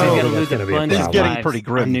 so So he's got to that's lose gonna a be a bunch This of is getting lives pretty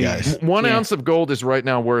grim, on New guys. Year's. one Yeah. ounce of gold is right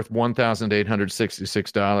now worth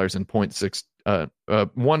 $1,866 and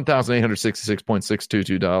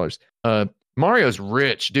 $1,866.622. Mario's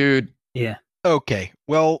rich, dude. Yeah. Okay.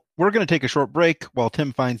 Well, we're going to take a short break while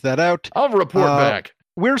Tim finds that out. I'll report back.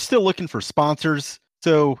 We're still looking for sponsors.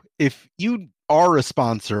 So if you are a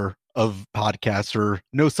sponsor of podcasts or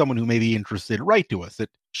know someone who may be interested, write to us at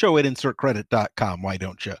show@insertcredit.com. Why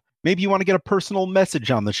don't you? Maybe you want to get a personal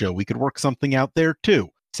message on the show. We could work something out there too.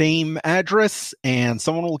 Same address, and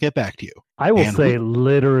someone will get back to you. I will And say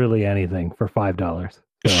literally anything for $5.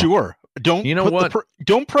 So, Sure. Don't You know put what?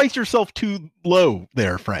 Don't price yourself too low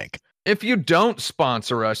there, Frank. If you don't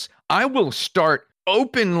sponsor us, I will start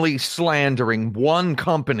openly slandering one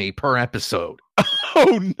company per episode.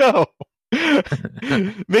 Oh no.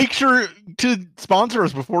 Make sure to sponsor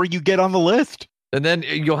us before you get on the list. And then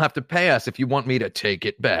you'll have to pay us if you want me to take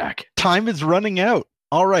it back. Time is running out.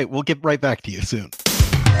 All right, we'll get right back to you soon.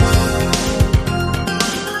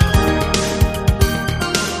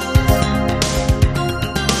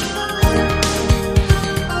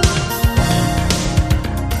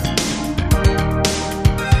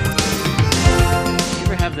 You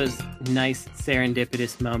ever have those nice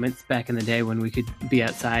serendipitous moments back in the day when we could be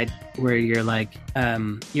outside where you're like,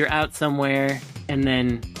 you're out somewhere and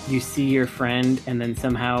then you see your friend and then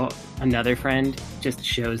somehow another friend just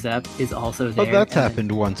shows up, is also there. Oh, that's and then-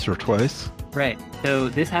 happened once or twice. Right. So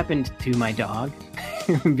this happened to my dog.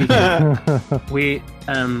 Because we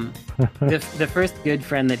the first good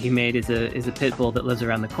friend that he made is a pit bull that lives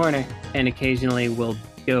around the corner, and occasionally we'll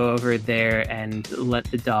go over there and let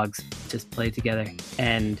the dogs just play together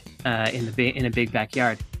and in a big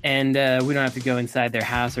backyard. And we don't have to go inside their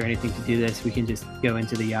house or anything to do this. We can just go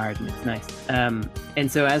into the yard and it's nice.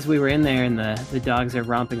 And so as we were in there and the dogs are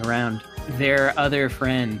romping around, their other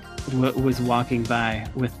friend was walking by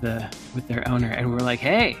with their owner, and we're like,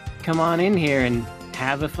 "Hey, come on in here and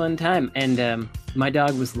have a fun time." And my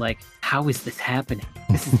dog was like, "How is this happening?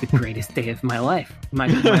 This is the greatest day of my life. My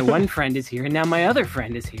one friend is here, and now my other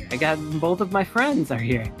friend is here. I got both of my friends are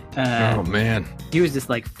here." Oh, man. He was just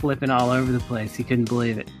like flipping all over the place. He couldn't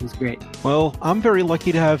believe it. It was great. Well, I'm very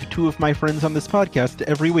lucky to have two of my friends on this podcast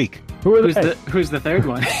every week. Who are Who's they? the third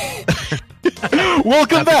one?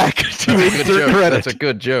 Welcome back to That's a good Insert joke. Credit. That's a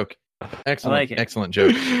good joke. Excellent, like it. excellent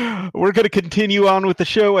joke. We're going to continue on with the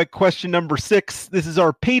show at question number 6. This is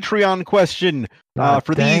our Patreon question.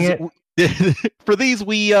 For these,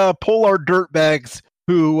 we pull our dirt bags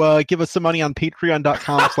who give us some money on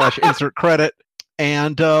patreon.com/insert credit.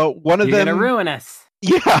 And one of You're them... going to ruin us.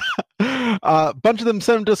 Yeah. A bunch of them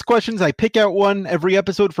send us questions. I pick out one every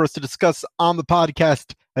episode for us to discuss on the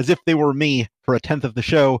podcast as if they were me for a 10th of the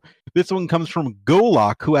show. This one comes from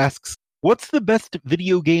Golok, who asks, what's the best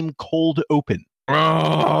video game cold open?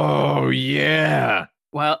 Oh, yeah.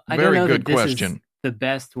 Well, I Very don't know good that this question. is the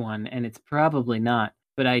best one, and it's probably not.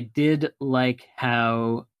 But I did like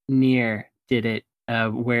how Nier did it,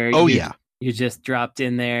 where you just dropped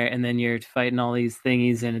in there, and then you're fighting all these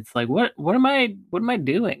thingies, and it's like, what am I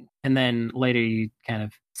doing? And then later you kind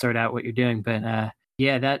of sort out what you're doing. But I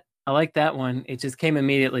like that one. It just came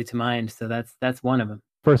immediately to mind, so that's one of them.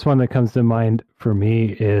 First one that comes to mind for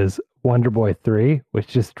me is Wonder Boy 3, which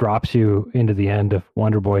just drops you into the end of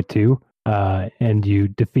Wonder Boy 2. And you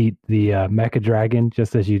defeat the Mecha Dragon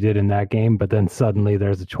just as you did in that game, but then suddenly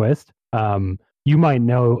there's a twist. You might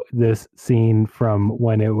know this scene from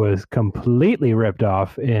when it was completely ripped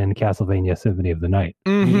off in Castlevania Symphony of the Night.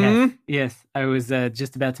 Mm-hmm. Yes, I was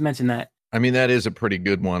just about to mention that. I mean, that is a pretty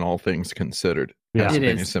good one, all things considered. Yeah. It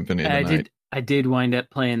Castlevania is. Symphony of the Night. I did wind up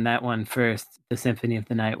playing that one first, the Symphony of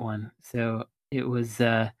the Night one. So it was,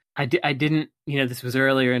 I didn't, this was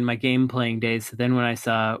earlier in my game playing days. So then when I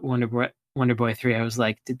saw Wonder Boy 3, I was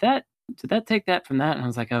like, did that take that from that? And I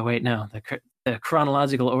was like, oh wait, no, the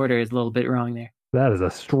chronological order is a little bit wrong there. That is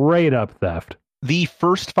a straight up theft. The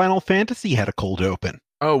first Final Fantasy had a cold open.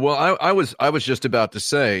 Oh, well, I was just about to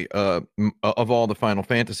say, of all the Final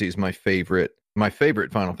Fantasies, my favorite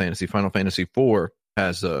Final Fantasy, Final Fantasy IV,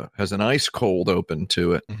 has an ice cold open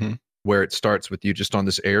to it, where it starts with you just on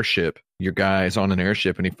this airship. Your guy's on an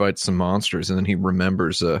airship and he fights some monsters, and then he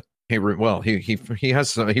remembers he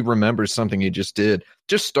remembers something he just did.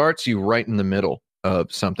 Just starts you right in the middle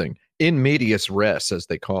of something. In medias res, as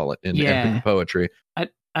they call it in epic poetry.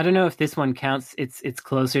 I don't know if this one counts. It's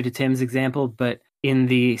closer to Tim's example, but in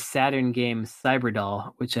the Saturn game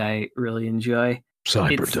Cyberdoll, which I really enjoy.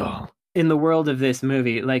 Cyberdoll. In the world of this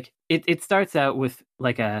movie, like it starts out with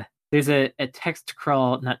like there's a text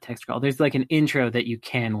crawl, not text crawl. There's like an intro that you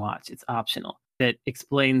can watch. It's optional, that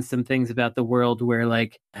explains some things about the world where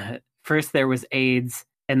like first there was AIDS,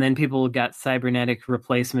 and then people got cybernetic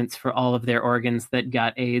replacements for all of their organs that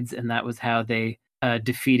got AIDS, and that was how they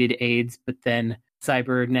defeated AIDS. But then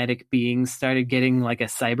cybernetic beings started getting like a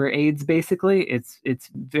cyber AIDS, basically. It's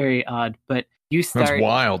very odd, but you start... That's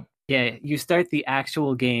wild. Yeah, you start the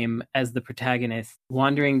actual game as the protagonist,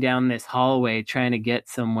 wandering down this hallway trying to get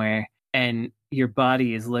somewhere, and your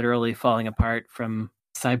body is literally falling apart from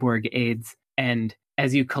cyborg AIDS. And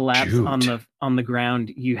as you collapse on the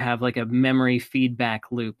ground, you have like a memory feedback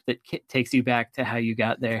loop that takes you back to how you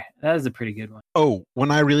got there. That is a pretty good one. Oh,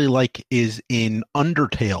 one I really like is in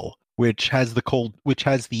Undertale, which has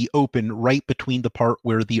the open right between the part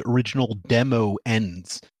where the original demo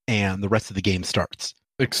ends and the rest of the game starts.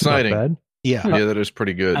 Exciting. Not bad. Yeah. Yeah, that is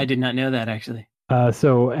pretty good. I did not know that, actually.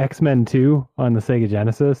 So X-Men 2 on the Sega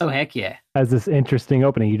Genesis Oh, heck yeah. has this interesting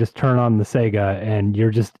opening. You just turn on the Sega and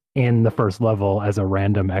you're just in the first level as a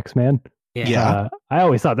random X-Man. Yeah. I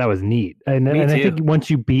always thought that was neat. And I think once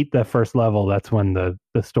you beat the first level, that's when the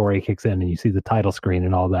story kicks in and you see the title screen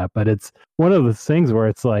and all that. But it's one of those things where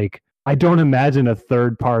it's like, I don't imagine a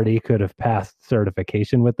third party could have passed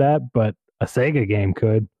certification with that, but a Sega game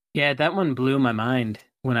could. Yeah, that one blew my mind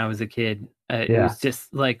when I was a kid. It was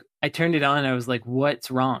just like, I turned it on and I was like,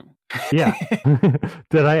 what's wrong? Yeah.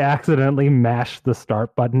 Did I accidentally mash the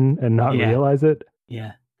start button and not realize it?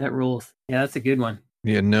 Yeah, that rules. Yeah, that's a good one.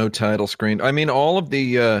 Yeah, no title screen. I mean, all of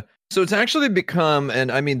the so it's actually become,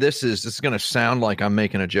 and I mean, this is going to sound like I'm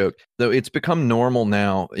making a joke, though. It's become normal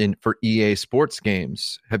now for EA Sports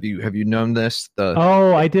games. Have you known this?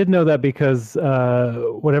 I did know that because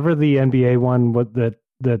whatever the NBA one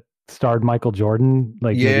that starred Michael Jordan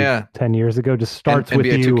maybe 10 years ago just starts with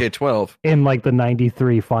NBA you 2K12 in like the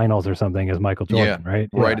 93 finals or something as Michael Jordan, right?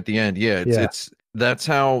 Right at the end. Yeah, that's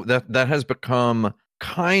how that has become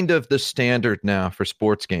kind of the standard now for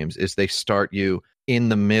sports games, is they start you in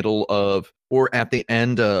the middle of or at the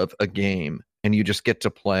end of a game and you just get to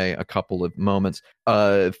play a couple of moments.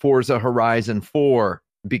 Forza Horizon 4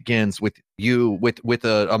 begins with you with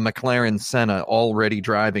a McLaren Senna already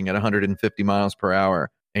driving at 150 miles per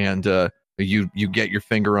hour, and you get your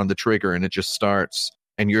finger on the trigger and it just starts,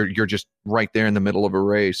 and you're just right there in the middle of a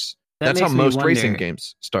race. That's how most racing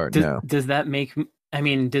games start now. Does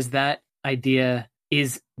that idea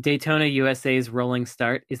is Daytona USA's rolling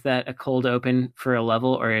start, is that a cold open for a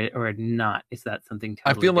level or not? Is that something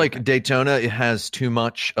totally I feel like different? Daytona has too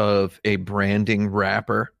much of a branding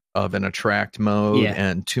wrapper of an attract mode Yeah.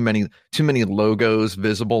 and too many logos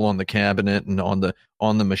visible on the cabinet and on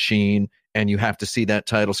the machine, and you have to see that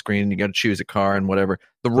title screen and you got to choose a car and whatever.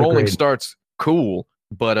 The rolling Agreed. start's cool,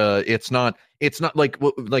 but it's not like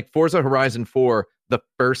Forza Horizon 4. The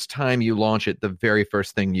first time you launch it, the very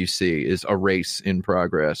first thing you see is a race in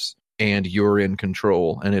progress and you're in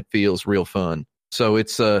control and it feels real fun. So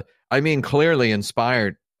it's clearly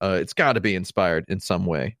inspired. It's got to be inspired in some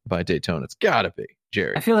way by Daytona. It's got to be,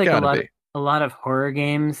 Jerry. I feel like Gotta a lot of horror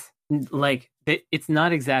games, like it's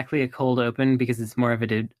not exactly a cold open because it's more of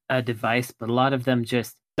a device, but a lot of them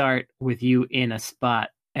just start with you in a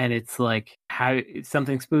spot and it's like how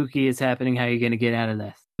something spooky is happening. How are you going to get out of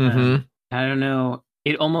this? Mm-hmm. I don't know.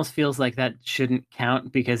 It almost feels like that shouldn't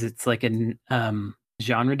count because it's like a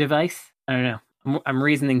genre device. I don't know. I'm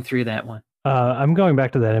reasoning through that one. I'm going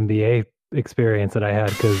back to that NBA experience that I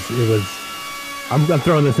had because it was. I'm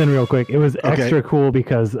throwing this in real quick. It was extra cool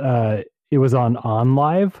because it was on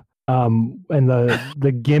OnLive, and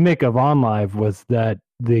the gimmick of OnLive was that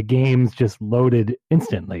the games just loaded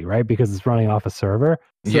instantly, right? Because it's running off a server.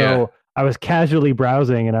 So Yeah. I was casually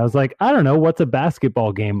browsing, and I was like, I don't know, what's a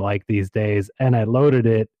basketball game like these days? And I loaded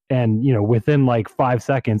it, and within like 5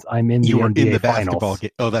 seconds, I'm in You the were NBA in the finals. basketball game.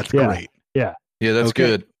 Oh, that's Yeah. great. Yeah, that's Okay.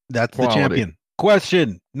 good. That's Quality. the champion.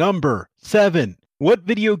 Question number 7. What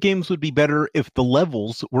video games would be better if the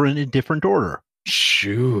levels were in a different order?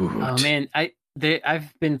 Shoot. Oh man,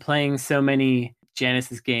 I've been playing so many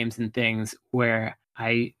Genesis games and things where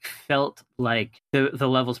I felt like the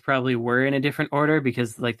levels probably were in a different order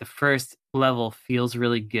because like the first level feels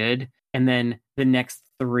really good and then the next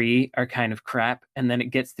 3 are kind of crap and then it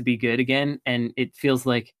gets to be good again and it feels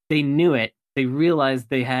like they knew it. They realized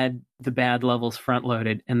they had the bad levels front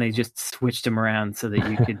loaded and they just switched them around so that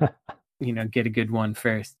you could get a good one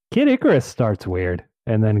first. Kid Icarus starts weird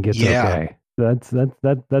and then gets okay.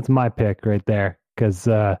 That's my pick right there because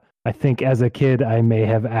I think as a kid I may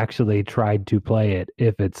have actually tried to play it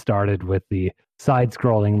if it started with the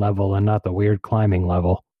side-scrolling level and not the weird climbing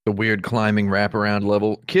level. The weird climbing wraparound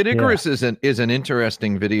level. Kid Icarus is an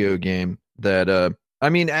interesting video game that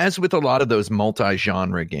as with a lot of those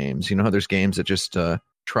multi-genre games, how there's games that just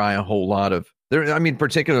try a whole lot of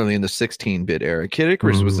particularly in the 16-bit era. Kid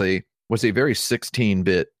Icarus was a very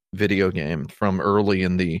 16-bit video game from early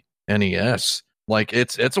in the NES. Like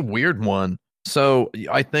it's a weird one. So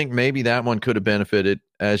I think maybe that one could have benefited,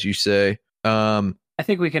 as you say. I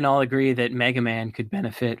think we can all agree that Mega Man could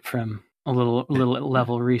benefit from a little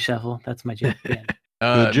level reshuffle. That's my joke. Good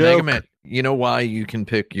joke. Mega Man. You know why you can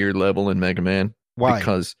pick your level in Mega Man? Why?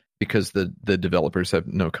 Because the developers have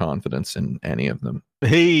no confidence in any of them.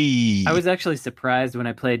 Hey. I was actually surprised when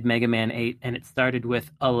I played Mega Man 8 and it started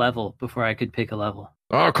with a level before I could pick a level.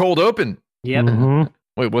 Oh, cold open. Yep. Mhm.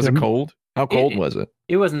 Wait, was it cold? How cold was it?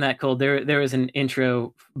 It wasn't that cold. There was an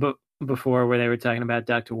intro before where they were talking about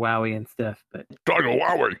Dr. Wowie and stuff. But Dr.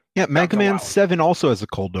 Wowie. Yeah, Mega Man 7 also has a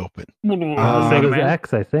cold open. So does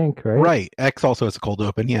X, I think, right? Right. X also has a cold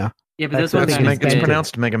open, yeah. Yeah, but those That's- ones I are think It's Expansion.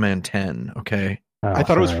 pronounced Mega Man 10, okay? Oh, I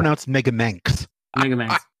thought it was sorry. pronounced Mega Manx. Mega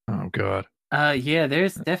Man. Oh, God. Yeah,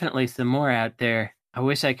 there's definitely some more out there. I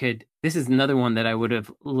wish I could. This is another one that I would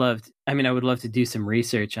have loved. I would love to do some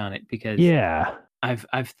research on it because Yeah.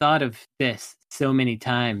 I've thought of this so many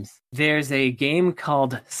times. There's a game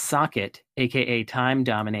called Socket, aka Time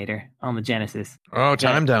Dominator, on the Genesis. Oh,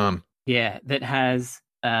 Time Dom. Yeah, that has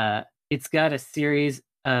it's got a series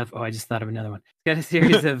of I just thought of another one. It's got a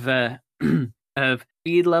series of of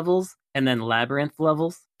speed levels and then labyrinth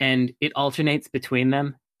levels, and it alternates between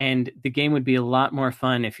them. And the game would be a lot more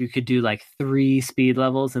fun if you could do like 3 speed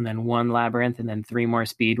levels and then 1 labyrinth and then 3 more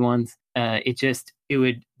speed ones.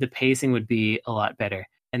 The pacing would be a lot better.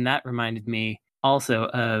 And that reminded me also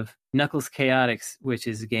of Knuckles Chaotix, which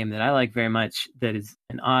is a game that I like very much. That is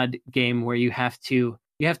an odd game where you have to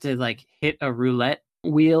like hit a roulette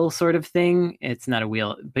wheel sort of thing. It's not a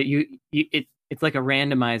wheel, but it's like a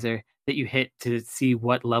randomizer that you hit to see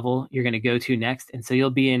what level you're going to go to next. And so you'll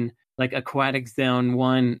be in like Aquatic Zone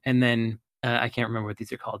 1 and then I can't remember what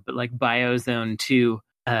these are called, but like Biozone 2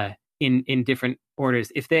 in different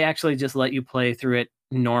orders. If they actually just let you play through it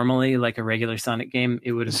normally like a regular Sonic game,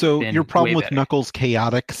 it would have So been your problem way with better. Knuckles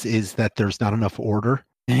Chaotix is that there's not enough order?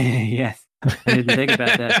 Yes. I didn't think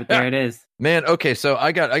about that, but there it is. Man, okay, so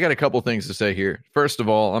I got a couple things to say here. First of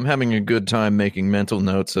all, I'm having a good time making mental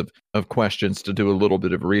notes of questions to do a little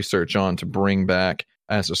bit of research on to bring back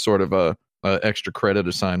as a sort of a extra credit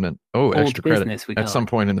assignment. Oh, Old extra credit business, we at call some it.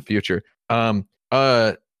 point in the future.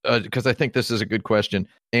 Because I think this is a good question,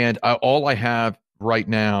 and all I have right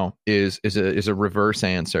now is a reverse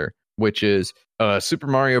answer, which is Super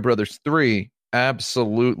Mario Brothers 3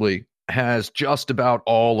 absolutely has just about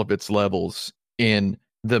all of its levels in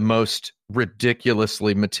the most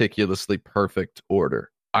ridiculously, meticulously perfect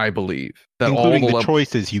order. I believe that including all the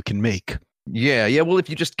choices you can make. Yeah. Well, if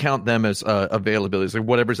you just count them as availabilities or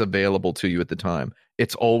whatever's available to you at the time,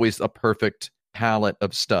 it's always a perfect palette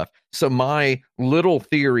of stuff. So my little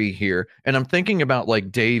theory here, and I'm thinking about like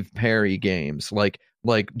Dave Perry games, like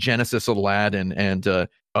Genesis Aladdin and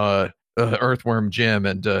Earthworm Jim,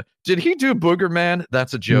 and did he do Booger Man?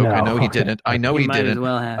 That's a joke. No. I know he didn't. I know he might didn't. as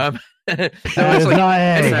well have. No, That it's is like, not,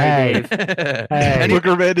 hey, Sorry, hey, Dave. hey.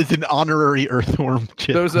 Booger Man is an honorary Earthworm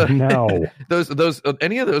Jim. those No. those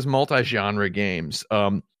any of those multi-genre games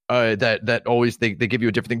that always they give you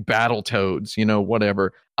a different thing, Battletoads,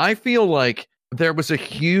 whatever. I feel like there was a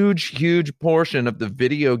huge portion of the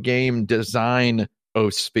video game design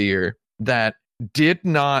osphere that did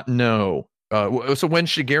not know. So when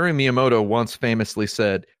Shigeru Miyamoto once famously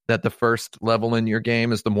said that the first level in your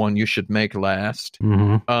game is the one you should make last,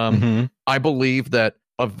 I believe that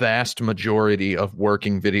a vast majority of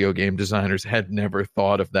working video game designers had never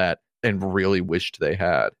thought of that and really wished they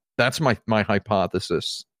had. That's my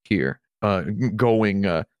hypothesis here. Going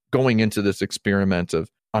into this experiment of,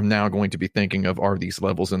 I'm now going to be thinking of, are these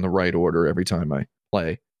levels in the right order every time I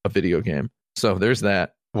play a video game? So there's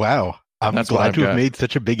that. Wow. I'm That's what glad I've to have got. made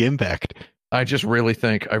such a big impact. I really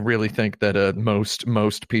think that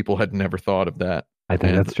most people had never thought of that. I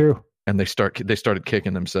think that's true. And they started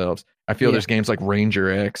kicking themselves. I feel there's games like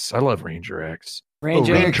Ranger X. I love Ranger X.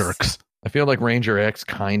 Ranger X. Jerks. I feel like Ranger X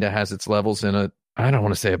kind of has its levels in a, I don't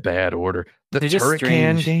want to say a bad order. The They're just Turrican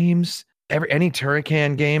strange. games, any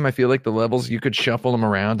Turrican game, I feel like the levels, you could shuffle them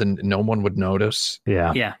around and no one would notice.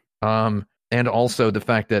 Yeah. Yeah. And also the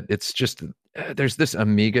fact that it's just, there's this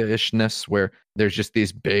Amiga-ishness where there's just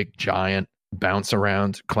these big, giant, bounce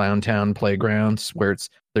around Clown Town playgrounds where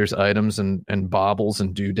there's items and baubles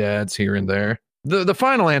and doodads here and there. The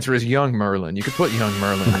final answer is Young Merlin. You could put Young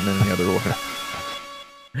Merlin in any other order.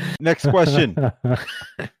 Next question.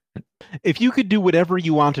 If you could do whatever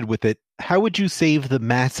you wanted with it, how would you save the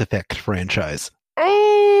Mass Effect franchise?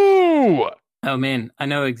 Oh! Oh man, I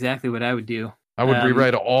know exactly what I would do. I would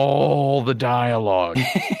rewrite all the dialogue.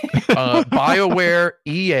 BioWare,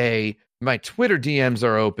 EA, my Twitter DMs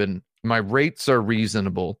are open. My rates are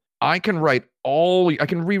reasonable. I can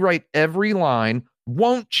rewrite every line,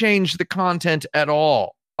 won't change the content at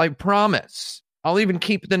all. I promise. I'll even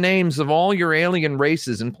keep the names of all your alien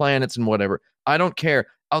races and planets and whatever. I don't care.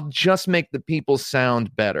 I'll just make the people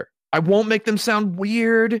sound better. I won't make them sound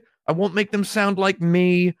weird. I won't make them sound like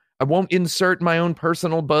me. I won't insert my own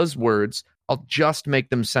personal buzzwords. I'll just make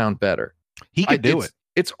them sound better. He could do it.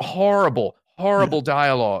 It's horrible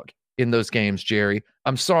dialogue in those games, Jerry.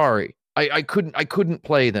 I'm sorry. I couldn't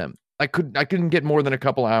play them. I couldn't get more than a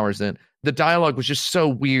couple hours in. The dialogue was just so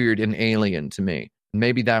weird and alien to me.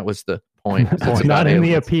 Maybe that was the point. It's not in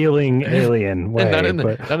the appealing alien way. None in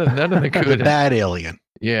the good. The bad alien.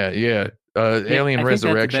 Yeah. Alien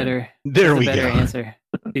Resurrection. There we go. Better answer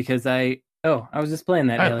because I was just playing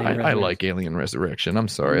that Alien Resurrection. I like Alien Resurrection. I'm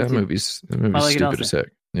sorry. Me too. That movie's like it stupid also. as heck.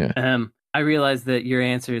 Yeah. I realized that your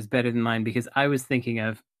answer is better than mine because I was thinking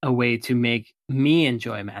of a way to make me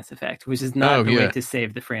enjoy Mass Effect, which is not the way to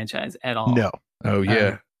save the franchise at all. No. Oh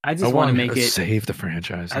yeah. I just want to make it save the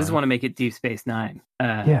franchise. I just want to make it Deep Space Nine.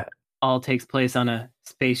 Yeah. All takes place on a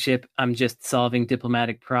spaceship. I'm just solving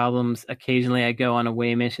diplomatic problems. Occasionally I go on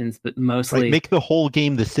away missions, but mostly Make the whole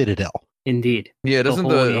game the Citadel. Indeed. Yeah, doesn't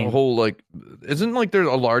the whole like isn't like there's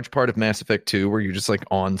a large part of Mass Effect 2 where you're just like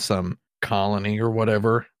on some colony or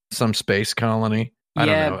whatever, some space colony. I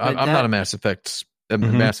don't know. I'm not a Mass Effect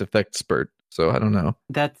expert, so I don't know.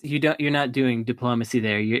 You're not doing diplomacy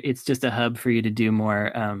there. It's just a hub for you to do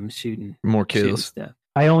more shooting, more shooting kills stuff.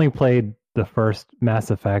 I only played the first Mass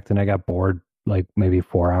Effect and I got bored like maybe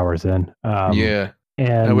 4 hours in. Yeah,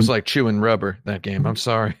 and that was like chewing rubber. That game. I'm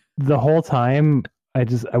sorry. The whole time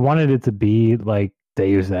I wanted it to be like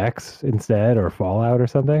Deus Ex instead, or Fallout or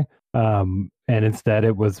something. And instead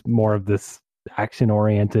it was more of this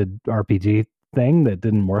action-oriented RPG thing that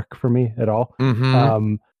didn't work for me at all.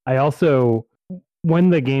 Mm-hmm. I also,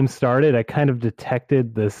 when the game started, I kind of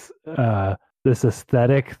detected this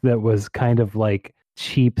aesthetic that was kind of like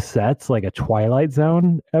cheap sets, like a Twilight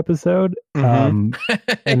Zone episode. Mm-hmm.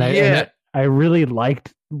 And I really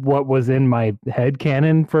liked what was in my head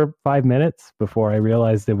canon for 5 minutes before I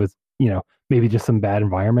realized it was, maybe just some bad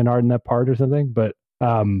environment art in that part or something. But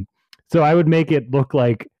so I would make it look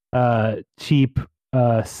like cheap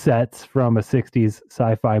sets from a 60s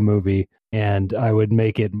sci-fi movie, and I would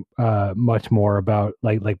make it much more about,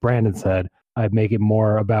 like Brandon said, I'd make it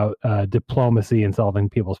more about diplomacy and solving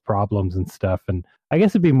people's problems and stuff. And I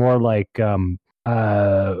guess it'd be more like The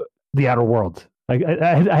Outer Worlds. Like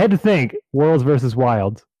I had to think Worlds versus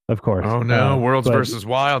Wilds, of course. Oh no, Worlds versus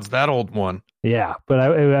Wilds, that old one. Yeah, but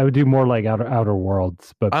I would do more like Outer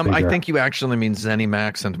Worlds. But I think you actually mean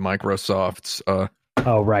ZeniMax and Microsoft's.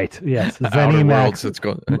 Oh right, yes, Outer Worlds. It's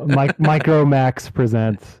called Micromax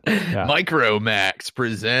presents. Yeah. Micromax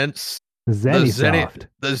presents ZeniSoft.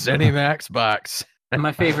 the ZeniMax box.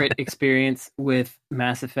 My favorite experience with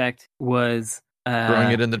Mass Effect was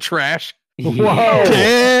throwing it in the trash. Whoa!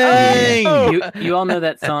 Dang! You all know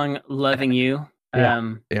that song "Loving You."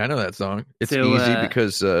 Yeah. Yeah, I know that song. It's So, easy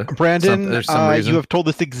because Brandon, there's some reason. you have told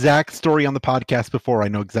this exact story on the podcast before. I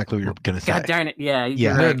know exactly what you're going to say. God darn it! Yeah,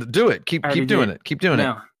 Yeah. you're right. No, do it. Keep Already doing did. it. Keep doing it.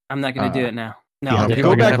 No, I'm not going to do it now. No, Yeah, I'll do okay, go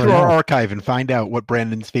it. we're back gonna to our know. archive and find out what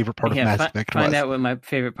Brandon's favorite part of Mass Effect find was. out what my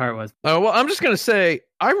favorite part was. Oh, well, I'm just going to say,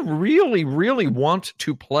 I really, really want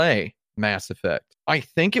to play Mass Effect. I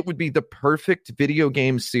think it would be the perfect video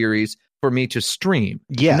game series for me to stream.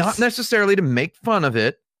 Yes. Not necessarily to make fun of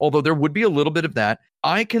it, although there would be a little bit of that.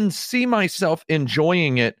 I can see myself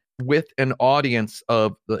enjoying it with an audience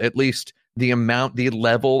of at least the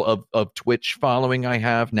level of Twitch following I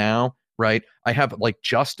have now, right? I have like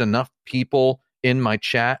just enough people in my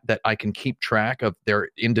chat that I can keep track of their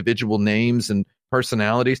individual names and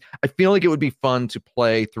personalities. I feel like it would be fun to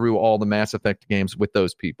play through all the Mass Effect games with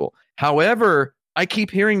those people. However, I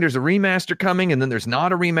keep hearing there's a remaster coming, and then there's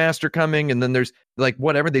not a remaster coming, and then there's like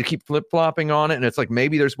whatever, they keep flip-flopping on it, and it's like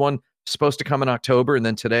maybe there's one supposed to come in October, and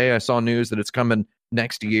then today I saw news that it's coming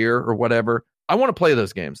next year or whatever. I want to play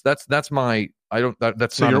those games. That's my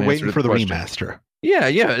that's So not you're an waiting answer to for the question. remaster. Yeah,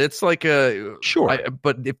 it's like Sure.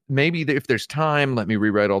 but if there's time, let me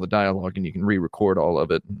rewrite all the dialogue and you can re-record all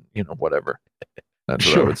of it, and, whatever. That's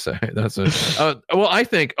what I Sure. would say. That's it. Well, I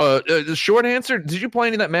think the short answer, did you play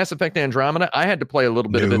any of that Mass Effect Andromeda? I had to play a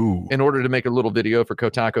little bit of it No. in order to make a little video for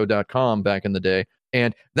Kotaku.com back in the day.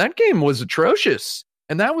 And that game was atrocious.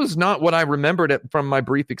 And that was not what I remembered from my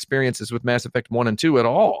brief experiences with Mass Effect 1 and 2 at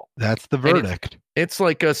all. That's the And it- verdict. It's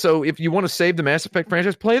like, so if you want to save the Mass Effect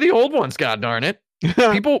franchise, play the old ones, god darn it.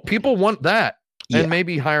 People want that. Yeah. And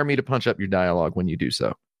maybe hire me to punch up your dialogue when you do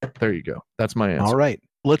so. There you go. That's my answer. All right.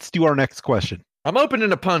 Let's do our next question. I'm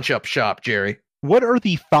opening a punch-up shop, Jerry. What are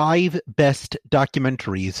the 5 best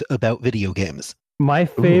documentaries about video games? My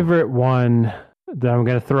favorite one that I'm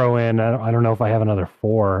going to throw in, I don't know if I have another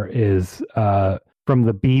 4, is from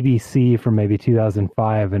the BBC from maybe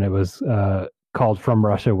 2005, and it was called From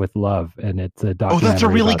Russia with Love, and it's a Oh, documentary. that's a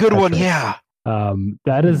really about good one. Tetris. Yeah.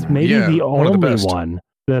 That is maybe Yeah, the one of the only best. one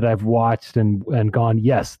that I've watched and gone,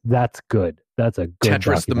 yes, that's good. That's a good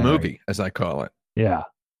Tetris the documentary. movie, as I call it. Yeah.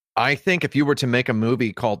 I think if you were to make a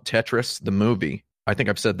movie called Tetris the movie, I think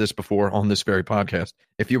I've said this before on this very podcast.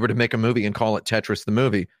 If you were to make a movie and call it Tetris the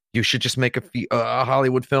movie, you should just make a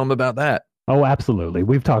Hollywood film about that. Oh, absolutely.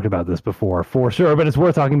 We've talked about this before, for sure, but it's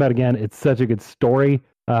worth talking about again. It's such a good story.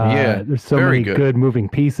 Yeah, there's so very many good. moving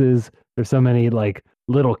pieces. There's so many like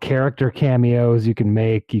little character cameos you can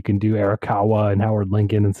make. You can do Arakawa and Howard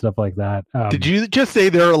Lincoln and stuff like that. Did you just say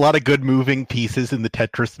there are a lot of good moving pieces in the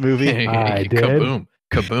Tetris movie? I did.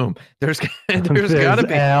 Kaboom. There's there's got to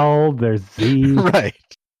be L, there's Z. Right.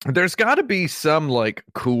 There's got to be some like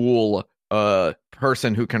cool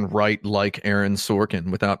person who can write like Aaron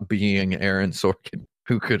Sorkin without being Aaron Sorkin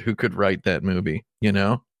who could write that movie, you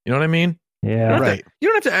know what I mean? Yeah. Right. You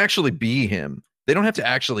don't have to actually be him. They don't have to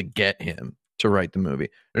actually get him to write the movie.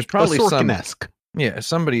 There's probably some Sorkin-esque.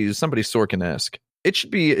 somebody Sorkin-esque. It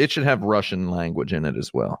should have Russian language in it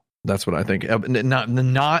as well. That's what I think.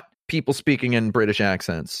 Not people speaking in British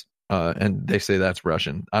accents and they say that's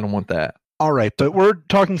Russian. I don't want that. All right, but we're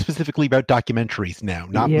talking specifically about documentaries now,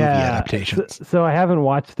 not movie adaptations. So I haven't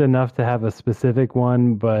watched enough to have a specific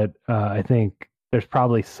one, but I think there's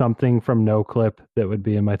probably something from No Clip that would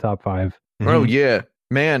be in my top 5. Oh yeah,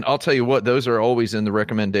 man! I'll tell you what; those are always in the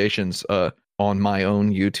recommendations on my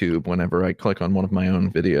own YouTube. Whenever I click on one of my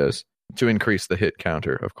own videos to increase the hit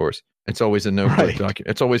counter, of course, it's always a No Clip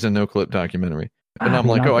It's always a No Clip documentary, and I'm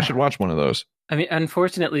like, I should watch one of those. I mean,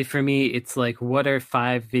 unfortunately for me, it's like, what are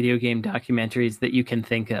 5 video game documentaries that you can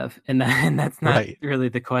think of? And that's not really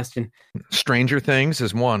the question. Stranger Things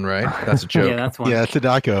is one, right? That's a joke. Yeah, that's one. Yeah, it's a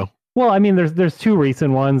doco. Well, I mean, there's 2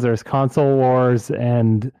 recent ones. There's Console Wars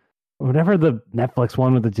and whatever the Netflix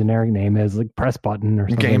one with the generic name is, like Press Button or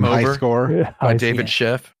something. Game High Over Score. by David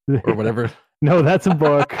Sheff or whatever. No, that's a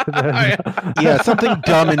book. Yeah, something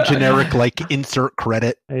dumb and generic like insert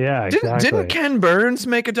credit. Yeah, exactly. Didn't Ken Burns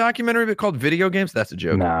make a documentary called Video Games? That's a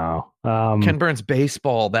joke. No. Ken Burns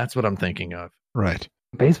Baseball. That's what I'm thinking of. Right.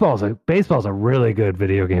 Baseball's a really good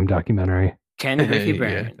video game documentary. Ken Griffey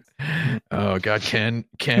Burns. Yeah. Oh God,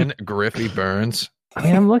 Ken Griffey Burns. I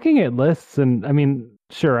mean, I'm looking at lists, and I mean,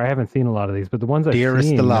 sure, I haven't seen a lot of these, but the ones I've Dearest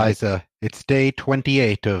seen, Eliza, it's day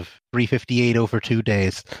 28 of 358 over 2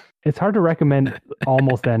 days. it's hard to recommend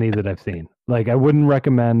almost any that I've seen. Like, I wouldn't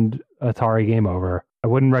recommend Atari Game Over. I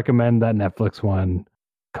wouldn't recommend that Netflix one.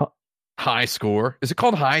 High Score. Is it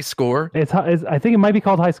called High Score? I think it might be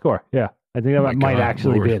called High Score. Yeah, I think that might God,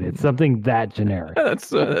 actually Lord. be it. It's something that generic.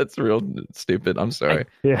 That's real stupid. I'm sorry.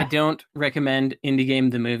 I Yeah, don't recommend Indie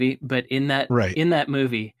Game the movie, but in that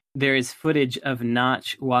movie, there is footage of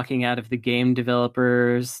Notch walking out of the Game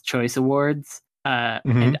Developers Choice Awards,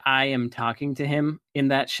 and I am talking to him in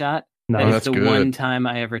that shot. no, That is that's the good. one time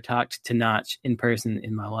I ever talked to Notch in person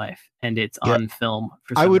in my life, and it's on film.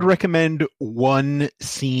 For I some would reason. recommend one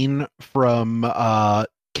scene from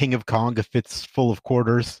King of Kong if it's full of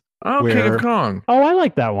quarters. Oh, King Where- of Kong. Oh, I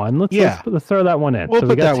like that one. Let's throw that one in. We'll So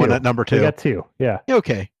put we got that one two. at number We 2. got 2. Yeah.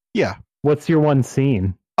 Okay. Yeah. What's your one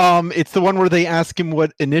scene? It's the one where they ask him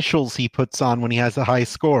what initials he puts on when he has a high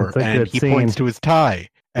score, It's a and good he scene. points to his tie,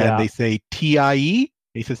 and Yeah. they say TIE.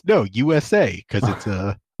 He says no, USA, because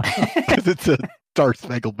it's a Star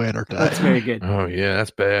Spangled Banner tie. That's very good. Oh yeah, that's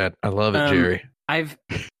bad. I love it, Jerry.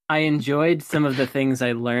 I enjoyed some of the things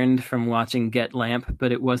I learned from watching Get Lamp,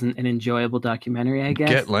 but it wasn't an enjoyable documentary, I guess.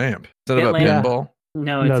 Get Lamp. Is that Get about Lamp. pinball?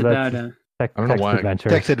 No, No, it's that's- about Text I don't know why. Adventure.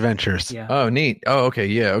 Text Adventures. yeah. Oh, neat. Oh, okay.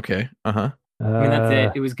 Yeah. Okay. Uh-huh. I mean, that's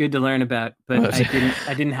it. It was good to learn about, but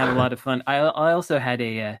I didn't have a lot of fun. I also had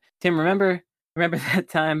a Tim. Remember that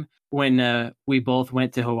time when we both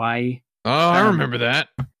went to Hawaii, Oh, I remember that.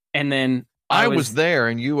 and then I was there,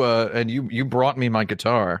 and you brought me my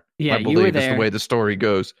guitar. Yeah, I you believe were is there. the way the story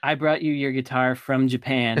goes. I brought you your guitar from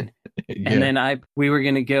Japan, Yeah. and then we were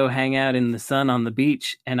gonna go hang out in the sun on the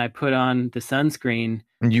beach, and I put on the sunscreen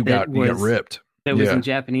And you got was- ripped. that was Yeah. in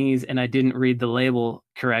Japanese, and I didn't read the label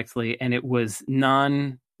correctly, and it was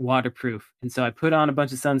non-waterproof. And so I put on a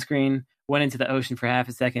bunch of sunscreen, went into the ocean for half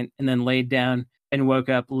a second, and then laid down and woke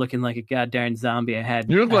up looking like a goddamn zombie.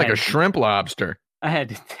 You look like a shrimp lobster. I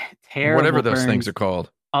had terrible Whatever those burns things are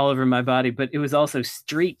called. all over my body, but it was also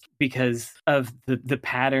streaked because of the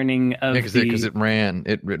patterning of Because it ran.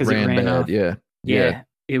 It 'cause it ran ran bad. off. Yeah. yeah.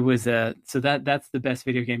 It was so that's the best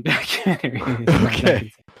video game documentary.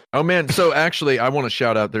 Okay. Oh man. So actually, I want to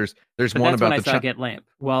shout out. There's But one that's when about I the saw Get Lamp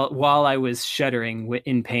while I was shuddering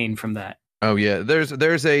in pain from that. Oh yeah, there's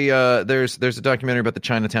a documentary about the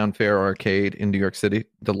Chinatown Fair arcade in New York City,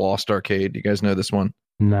 the Lost Arcade. You guys know this one?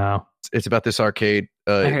 No. It's about this arcade.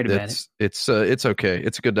 I heard about it. It's okay.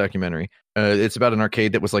 It's a good documentary. It's about an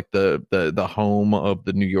arcade that was like the home of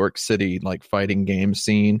the New York City like fighting game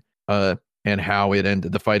scene. And how it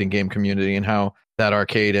ended, the fighting game community, and how that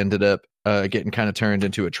arcade ended up getting kind of turned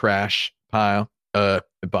into a trash pile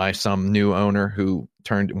by some new owner who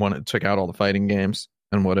took out all the fighting games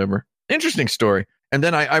and whatever. Interesting story. And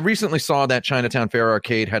then I recently saw that Chinatown Fair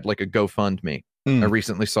arcade had like a GoFundMe. I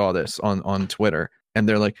recently saw this on Twitter, and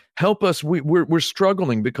they're like, "Help us! We're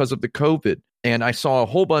struggling because of the COVID." And I saw a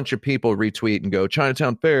whole bunch of people retweet and go,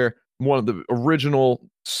 "Chinatown Fair, one of the original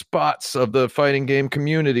spots of the fighting game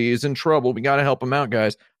community, is in trouble. We got to help them out,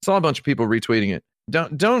 guys." Saw a bunch of people retweeting it.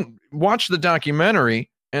 Don't watch the documentary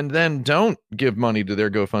and then don't give money to their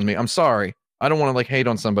GoFundMe. I'm sorry. I don't want to like hate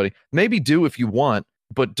on somebody. Maybe do if you want,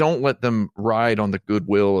 but don't let them ride on the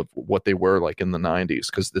goodwill of what they were like in the 90s,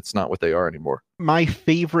 because it's not what they are anymore. My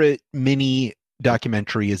favorite mini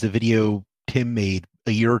documentary is a video Tim made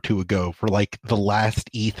a year or two ago for like the last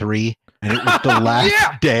E3, and it was the last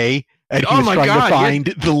Yeah. day, and he Oh was my trying God, to find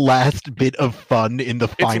the last bit of fun in the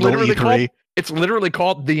final E3. It's literally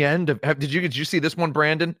called The End of. Did you see this one,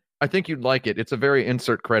 Brandon? I think you'd like it. It's a very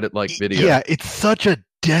insert credit like video. Yeah, it's such a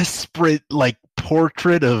desperate like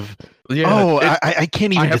portrait of. Yeah, I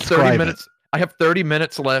can't even I have describe 30 it. minutes. I have 30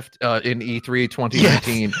 minutes left in E3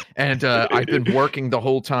 2019, and I've been working the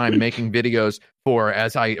whole time making videos for,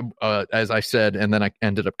 as I said, and then I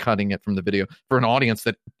ended up cutting it from the video for an audience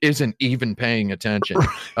that isn't even paying attention.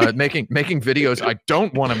 Making videos I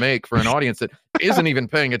don't want to make for an audience that isn't even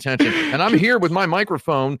paying attention, and I'm here with my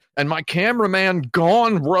microphone and my cameraman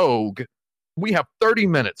gone rogue. We have 30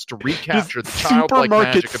 minutes to recapture the childlike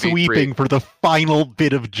supermarket magic of sweeping E3. for the final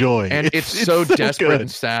bit of joy. And it's so desperate good.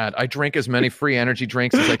 and sad. I drink as many free energy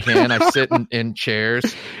drinks as I can. I sit in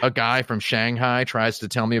chairs. A guy from Shanghai tries to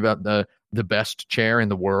tell me about the best chair in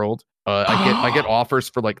the world. I get offers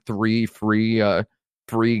for like 3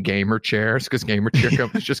 free gamer chairs because gamer chair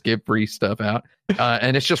companies just give free stuff out,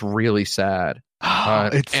 and it's just really sad.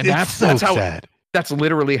 It's so sad. That's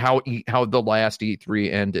literally how the last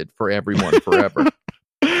E3 ended for everyone forever.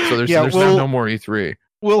 So there's no more E3.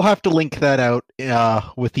 We'll have to link that out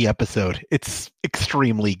with the episode. It's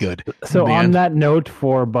extremely good. So on that note,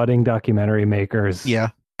 for budding documentary makers,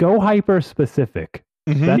 go hyper specific.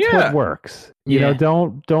 Mm-hmm. That's what works. You know,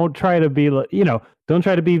 don't try to be, don't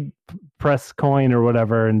try to be press coin or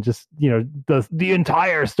whatever, and just, the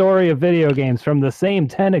entire story of video games from the same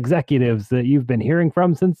 10 executives that you've been hearing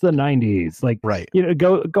from since the 90s. Like, right.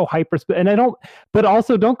 Go hyper, but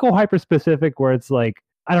also don't go hyper specific where it's like,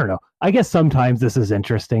 I don't know. I guess sometimes this is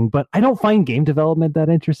interesting, but I don't find game development that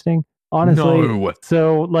interesting, honestly. No.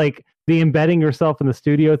 So like the embedding yourself in the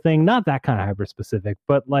studio thing, not that kind of hyper specific,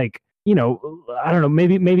 but like, I don't know,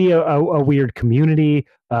 maybe a weird community.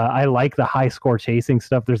 I like the high score chasing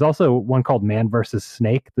stuff. There's also one called Man vs.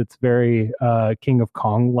 Snake that's very King of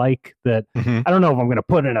Kong like that. Mm-hmm. I don't know if I'm going to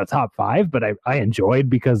put in a top 5, but I enjoyed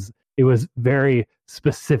because it was very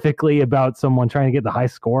specifically about someone trying to get the high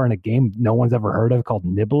score in a game no one's ever heard of called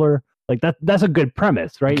Nibbler. Like that's a good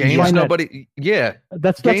premise, right? Games nobody,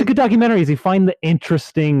 That's a good documentary. Is you find the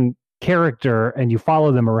interesting character and you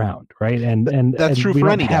follow them around, right? And that's true for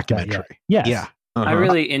any documentary. Yes. Yeah. Uh-huh. I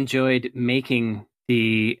really enjoyed making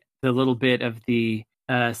the little bit of the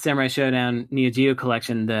Samurai Showdown Neo Geo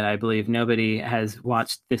collection that I believe nobody has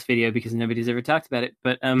watched this video because nobody's ever talked about it.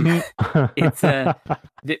 But it's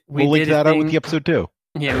we'll link that out with the episode too.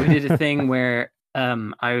 Yeah, we did a thing where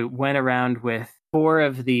I went around with 4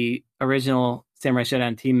 of the original Samurai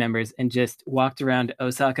Showdown team members and just walked around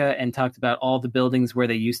Osaka and talked about all the buildings where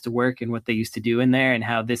they used to work and what they used to do in there, and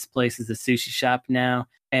how this place is a sushi shop now,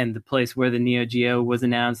 and the place where the Neo Geo was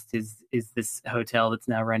announced is this hotel that's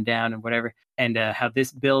now run down and whatever, and how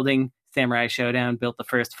this building, Samurai Showdown, built the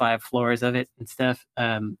first 5 floors of it and stuff.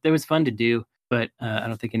 It was fun to do, but I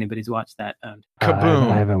don't think anybody's watched that.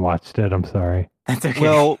 Kaboom! I haven't watched it. I'm sorry. That's okay.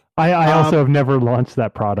 Well, I also have never launched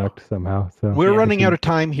that product somehow. So we're running out of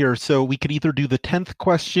time here, so we could either do the 10th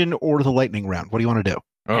question or the lightning round. What do you want to do?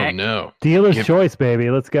 Oh no! Dealer's choice, baby.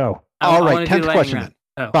 Let's go. All right, 10th question then.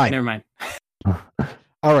 Oh, fine. Never mind.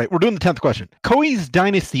 All right, we're doing the 10th question. Koei's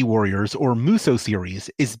Dynasty Warriors, or Musou series,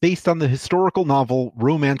 is based on the historical novel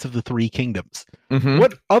Romance of the Three Kingdoms. Mm-hmm.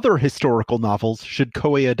 What other historical novels should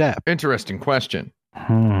Koei adapt? Interesting question.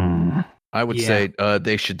 I would say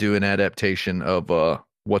they should do an adaptation of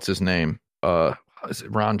what's his name? Is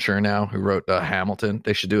it Ron Chernow who wrote Hamilton?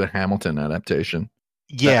 They should do a Hamilton adaptation.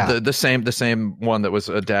 Yeah, the same one that was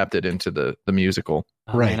adapted into the musical.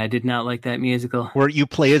 Oh, right. Man, I did not like that musical. Where you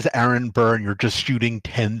play as Aaron Burr and you're just shooting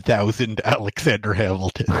 10,000 Alexander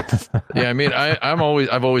Hamiltons. Yeah, I mean, I've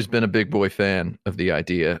always been a big boy fan of the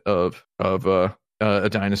idea of a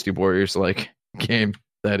Dynasty Warriors like game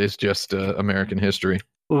that is just American history.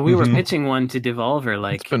 Well, we were pitching one to Devolver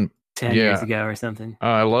like 10 years ago or something.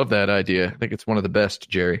 I love that idea. I think it's one of the best,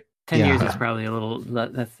 Jerry. 10 years is probably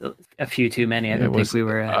that's a few too many. I don't think we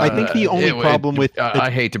were. I think the only problem with... I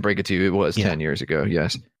hate to break it to you, it was 10 years ago,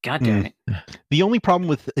 yes. God damn it. The only problem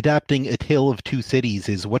with adapting A Tale of Two Cities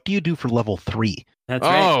is what do you do for level 3? That's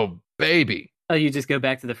right. Oh, baby. Oh, you just go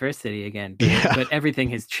back to the first city again. But everything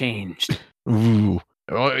has changed. Ooh.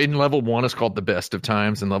 In level 1 is called the best of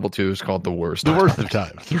times, and level 2 is called the worst. The worst of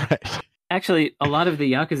times, right. Actually, a lot of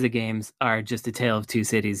the Yakuza games are just A Tale of Two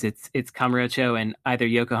Cities. It's Kamurocho and either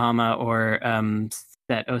Yokohama or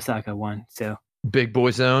that Osaka one. So Big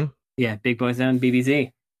Boy Zone? Yeah, Big Boy Zone,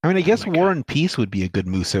 BBZ. I mean, I guess War and Peace would be a good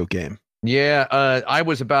Musou game. Yeah, I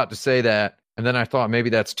was about to say that, and then I thought maybe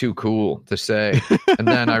that's too cool to say. And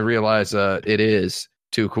then I realized it is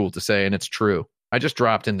too cool to say, and it's true. I just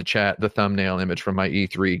dropped in the chat the thumbnail image from my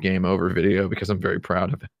E3 Game Over video because I'm very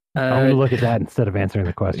proud of it. I'm gonna look at that instead of answering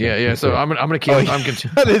the question. Yeah. So I'm gonna keep.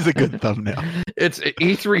 That is a good thumbnail. It's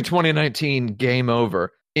E3 2019 Game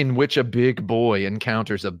Over, in which a big boy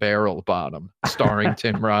encounters a barrel bottom, starring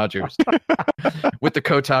Tim Rogers, with the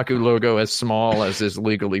Kotaku logo as small as is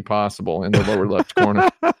legally possible in the lower left corner.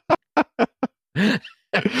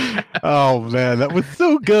 Oh man, that was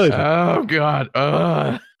so good. Oh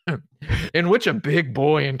god. In which a big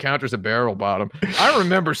boy encounters a barrel bottom. I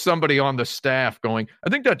remember somebody on the staff going, I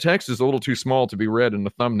think that text is a little too small to be read in the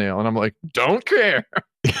thumbnail. And I'm like, don't care.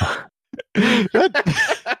 That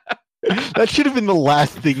should have been the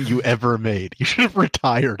last thing you ever made. You should have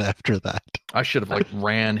retired after that. I should have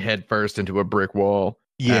ran headfirst into a brick wall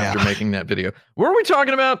after Yeah. making that video. Were we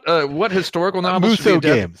talking about what historical novels should be Musou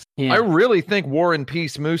adapted? games. Yeah. I really think War and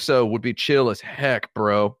Peace Musou would be chill as heck,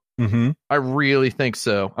 bro. Mm-hmm. I really think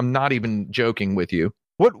so. I'm not even joking with you.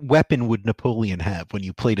 What weapon would Napoleon have when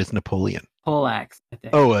you played as Napoleon? Poleaxe, I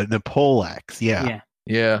think. Oh, a Napoleaxe. Yeah.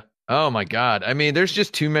 Yeah. Oh my God. I mean, there's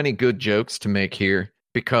just too many good jokes to make here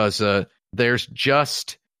because there's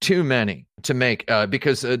just too many to make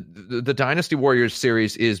because the Dynasty Warriors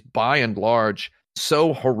series is by and large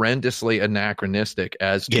so horrendously anachronistic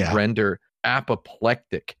as to render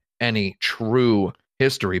apoplectic any true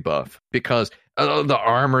history buff because the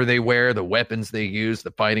armor they wear, the weapons they use,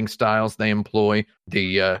 the fighting styles they employ,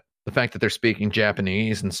 the fact that they're speaking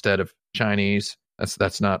Japanese instead of Chinese.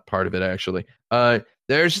 That's not part of it, actually.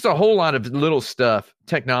 There's just a whole lot of little stuff,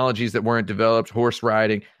 technologies that weren't developed, horse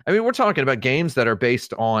riding. I mean, we're talking about games that are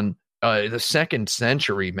based on the 2nd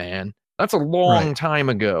century, man. That's a long time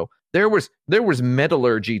ago. There was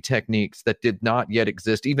metallurgy techniques that did not yet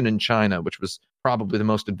exist, even in China, which was probably the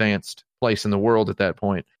most advanced place in the world at that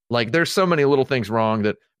point. Like, there's so many little things wrong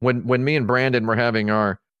that when me and Brandon were having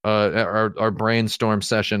our brainstorm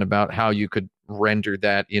session about how you could render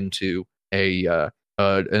that into an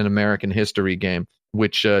American history game,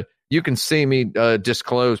 which you can see me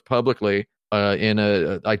disclose publicly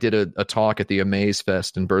I did a talk at the Amaze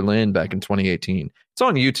Fest in Berlin back in 2018. It's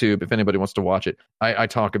on YouTube if anybody wants to watch it. I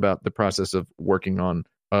talk about the process of working on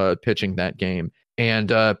pitching that game.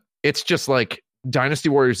 And it's just like Dynasty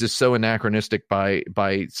Warriors is so anachronistic by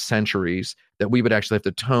centuries that we would actually have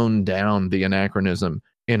to tone down the anachronism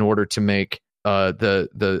in order to make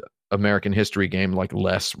the American history game like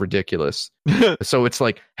less ridiculous. So it's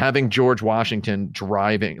like having George Washington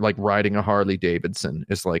riding a Harley Davidson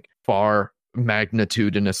is like far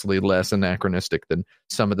magnitudinously less anachronistic than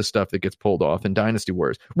some of the stuff that gets pulled off in Dynasty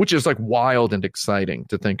Warriors, which is like wild and exciting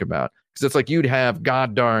to think about, because it's like you'd have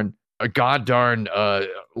goddarn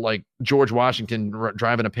like George Washington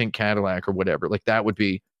driving a pink Cadillac or whatever. Like that would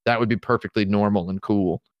be perfectly normal and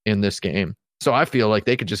cool in this game. So I feel like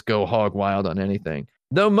they could just go hog wild on anything.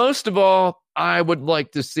 Though most of all, I would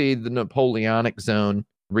like to see the Napoleonic Zone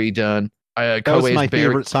redone. That was my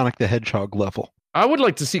favorite Sonic the Hedgehog level. I would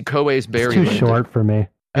like to see Koei's Barry Linden. It's too short for me.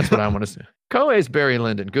 That's what I want to see. Koei's Barry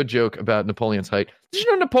Lyndon. Good joke about Napoleon's height. Did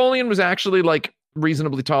you know Napoleon was actually like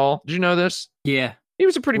reasonably tall? Did you know this? Yeah. He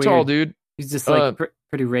was a pretty tall dude. He's just like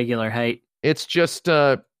pretty regular height. It's just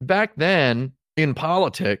back then in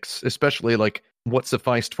politics, especially like what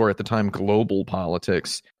sufficed for at the time global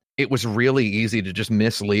politics, it was really easy to just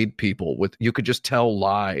mislead people you could just tell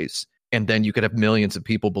lies and then you could have millions of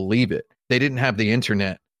people believe it. They didn't have the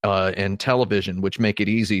internet and television, which make it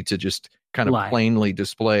easy to just kind of plainly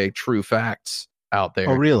display true facts out there.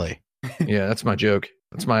 Oh, really? Yeah, that's my joke.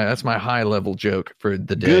 That's my high level joke for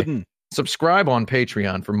the day. Good. Subscribe on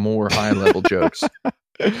Patreon for more high level jokes.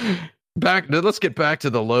 Let's get back to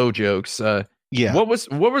the low jokes. Yeah. What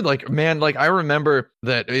were like, man, like I remember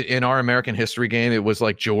that in our American history game, it was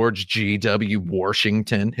like George G.W.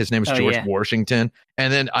 Washington. His name was George Washington.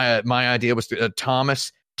 And then my idea was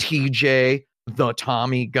Thomas T.J. the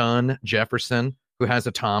Tommy Gun Jefferson, who has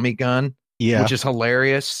a Tommy gun, which is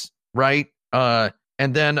hilarious, right? And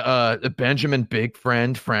then Benjamin Big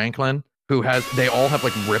Friend Franklin, they all have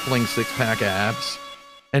like rippling 6-pack abs.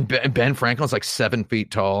 And Ben Franklin's like 7 feet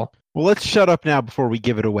tall. Well, let's shut up now before we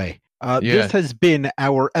give it away. This has been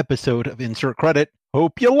our episode of Insert Credit.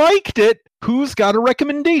 Hope you liked it. Who's got a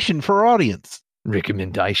recommendation for our audience?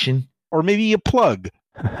 Recommendation? Or maybe a plug?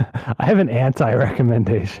 I have an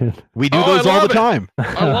anti-recommendation. We do those all the time.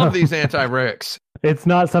 I love these anti-recs. It's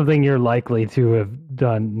not something you're likely to have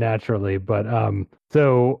done naturally, but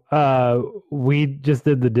we just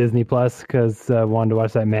did the Disney Plus because wanted to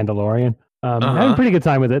watch that Mandalorian. I had a pretty good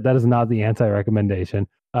time with it. That is not the anti-recommendation.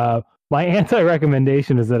 My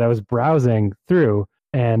anti-recommendation is that I was browsing through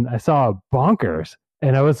and I saw Bonkers,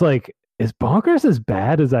 and I was like, is Bonkers as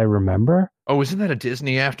bad as I remember? Oh, isn't that a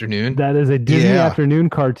Disney Afternoon? That is a Disney Afternoon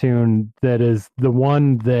cartoon that is the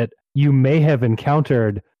one that you may have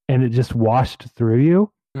encountered and it just washed through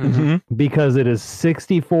you because it is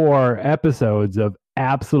 64 episodes of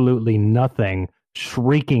absolutely nothing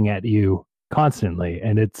shrieking at you constantly.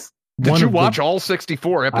 And it's Did you watch all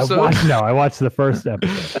 64 episodes? I watched the first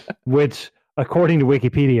episode, which according to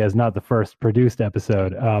Wikipedia is not the first produced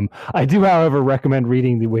episode. I do, however, recommend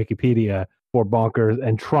reading the Wikipedia for Bonkers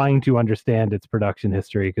and trying to understand its production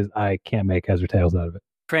history because I can't make heads or tails out of it.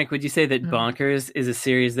 Frank, would you say that Bonkers is a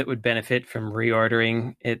series that would benefit from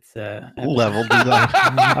reordering its level design?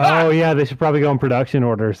 Oh yeah, they should probably go in production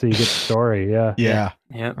order so you get the story. Yeah.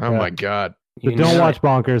 Oh my God. But don't watch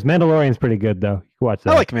Bonkers. Mandalorian's pretty good though. You can watch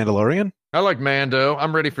that. I like Mandalorian. I like Mando.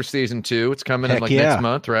 I'm ready for season 2. It's coming in next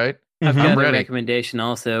month, right? I've got a recommendation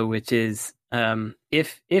also, which is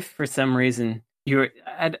if for some reason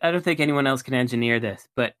I don't think anyone else can engineer this,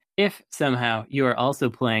 but if somehow you are also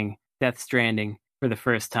playing Death Stranding for the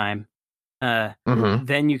first time,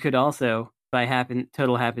 then you could also, by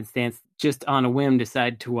total happenstance, just on a whim,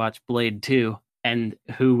 decide to watch Blade 2, and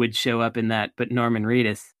who would show up in that but Norman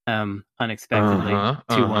Reedus, unexpectedly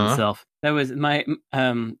to oneself. That was my.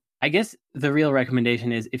 I guess the real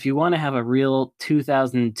recommendation is if you want to have a real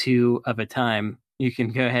 2002 of a time, you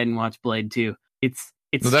can go ahead and watch Blade 2. It's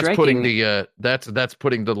that's striking. Putting the that's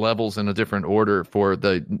putting the levels in a different order for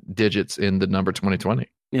the digits in the number 2020.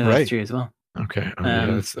 Yeah, that's true as well. Okay,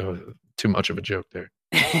 that's too much of a joke there.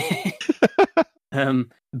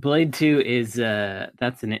 Blade 2 is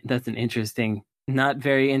that's an interesting, not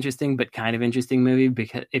very interesting, but kind of interesting movie,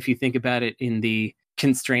 because if you think about it in the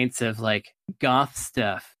constraints of like goth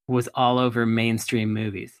stuff was all over mainstream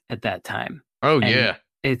movies at that time. Oh, and yeah.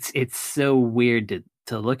 It's so weird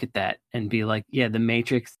to look at that and be like, yeah, The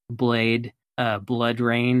Matrix, Blade, Blood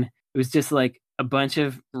Rain. It was just like a bunch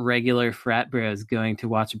of regular frat bros going to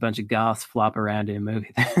watch a bunch of goths flop around in a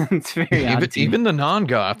movie. It's very odd. Even the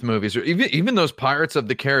non-goth movies, or even those Pirates of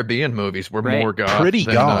the Caribbean movies were more goth. Pretty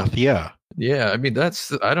goth, yeah. Yeah, I mean,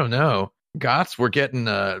 I don't know. Goths were getting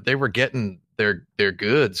their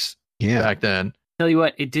goods back then. Tell you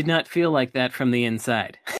what, it did not feel like that from the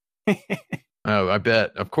inside. Oh, I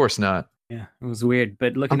bet. Of course not. Yeah, it was weird.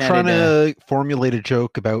 But I'm trying to formulate a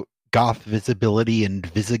joke about goth visibility and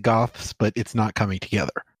Visigoths, but it's not coming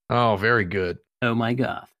together. Oh, very good. Oh my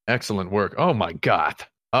goth. Excellent work. Oh my goth.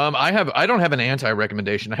 I don't have an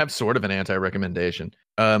anti-recommendation. I have sort of an anti-recommendation.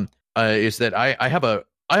 Is that I have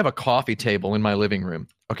a coffee table in my living room.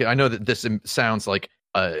 Okay, I know that this sounds like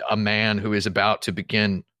a man who is about to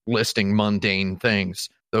begin listing mundane things.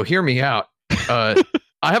 So hear me out.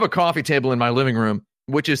 I have a coffee table in my living room,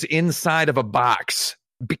 which is inside of a box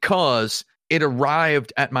because it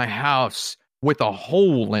arrived at my house with a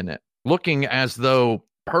hole in it, looking as though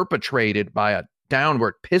perpetrated by a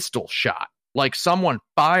downward pistol shot. Like someone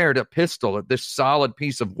fired a pistol at this solid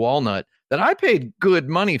piece of walnut that I paid good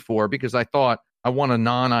money for because I thought I want a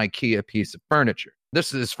non-IKEA piece of furniture.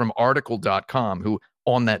 This is from Article.com, who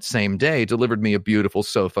on that same day delivered me a beautiful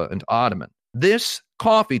sofa and ottoman. This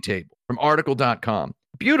coffee table from Article.com,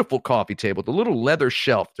 beautiful coffee table, the little leather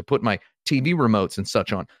shelf to put my TV remotes and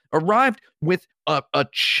such on, arrived with a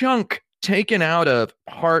chunk taken out of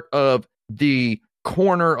part of the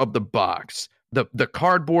corner of the box. The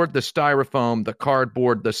cardboard, the styrofoam, the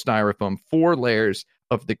cardboard, the styrofoam, 4 layers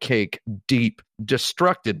of the cake deep,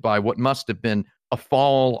 destructed by what must have been a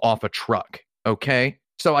fall off a truck. Okay?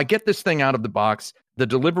 So I get this thing out of the box. The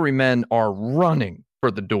delivery men are running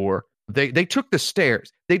for the door. They took the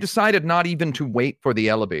stairs. They decided not even to wait for the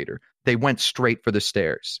elevator. They went straight for the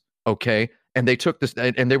stairs. Okay? And they took this,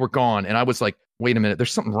 and they were gone. And I was like, wait a minute,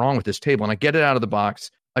 there's something wrong with this table. And I get it out of the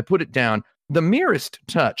box. I put it down. The merest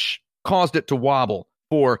touch caused it to wobble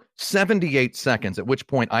for 78 seconds, at which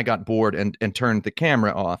point I got bored and turned the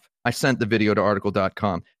camera off. I sent the video to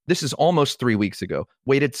Article.com. This is almost 3 weeks ago.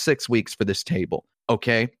 Waited 6 weeks for this table.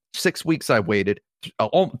 Okay? 6 weeks I waited.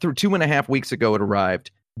 Through 2.5 weeks ago it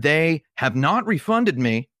arrived. They have not refunded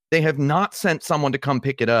me. They have not sent someone to come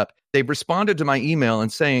pick it up. They've responded to my email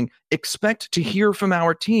and saying, expect to hear from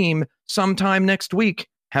our team sometime next week.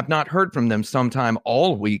 Have not heard from them sometime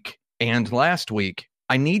all week and last week.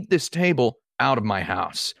 I need this table out of my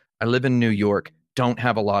house. I live in New York. Don't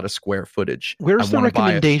have a lot of square footage. Where's the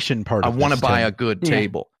recommendation part of this? I want to buy a good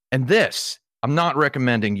table. And this, I'm not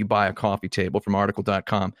recommending you buy a coffee table from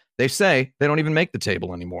Article.com. They say they don't even make the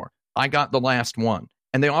table anymore. I got the last one.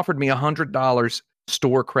 And they offered me $100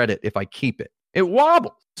 store credit if I keep it. It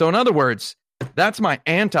wobbles. So in other words, that's my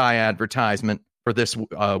anti-advertisement for this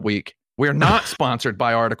week. We're not sponsored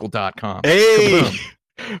by Article.com. Hey!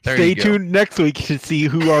 Stay tuned next week to see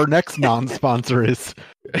who our next non-sponsor is.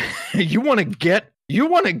 You want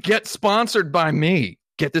to get sponsored by me.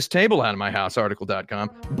 Get this table out of my house,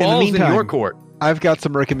 Article.com. Balls in your court. I've got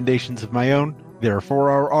some recommendations of my own. They're for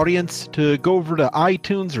our audience to go over to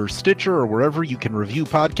iTunes or Stitcher or wherever you can review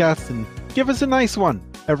podcasts and give us a nice one.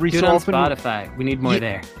 Every so often. Spotify. We need more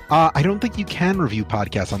there. I don't think you can review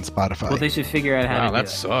podcasts on Spotify. Well, they should figure out how to do that.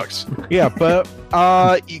 Sucks. Yeah, but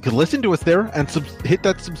you can listen to us there and hit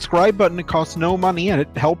that subscribe button. It costs no money and it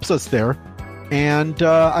helps us there. And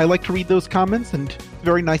I like to read those comments, and it's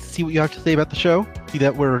very nice to see what you have to say about the show. See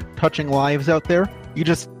that we're touching lives out there. You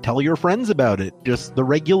just tell your friends about it, just the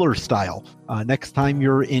regular style. Next time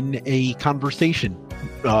you're in a conversation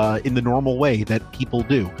in the normal way that people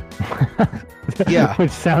do. Yeah.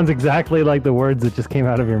 Which sounds exactly like the words that just came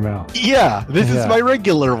out of your mouth. Yeah, this is my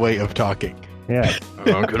regular way of talking. Yeah.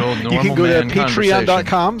 Oh, good old normal You can go to man conversation.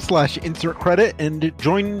 patreon.com/insert credit and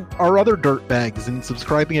join our other dirt bags in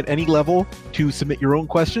subscribing at any level to submit your own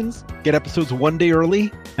questions, get episodes one day early,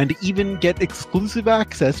 and even get exclusive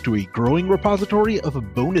access to a growing repository of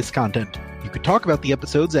bonus content. You could talk about the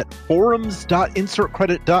episodes at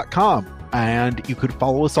forums.insertcredit.com, and you could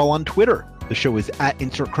follow us all on Twitter. The show is at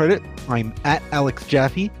Insert Credit. I'm at Alex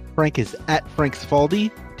Jaffe. Frank is at Frank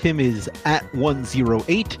Cifaldi. Tim is at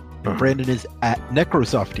 108. And Brandon is at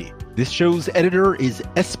Necrosofty. This show's editor is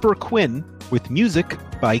Esper Quinn, with music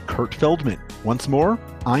by Kurt Feldman. Once more,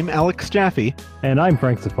 I'm Alex Jaffe. And I'm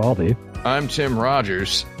Frank Cifaldi. I'm Tim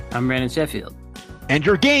Rogers. I'm Brandon Sheffield. And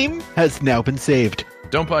your game has now been saved.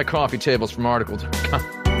 Don't buy coffee tables from article.com.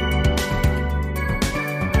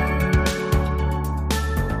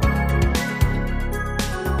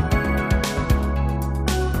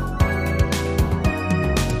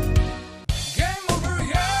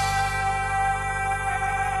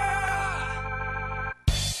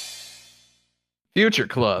 Future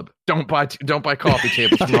Club. Don't buy coffee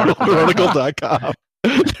tables from Article.com.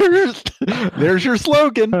 There's your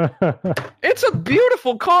slogan. It's a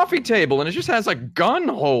beautiful coffee table, and it just has a gun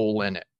hole in it.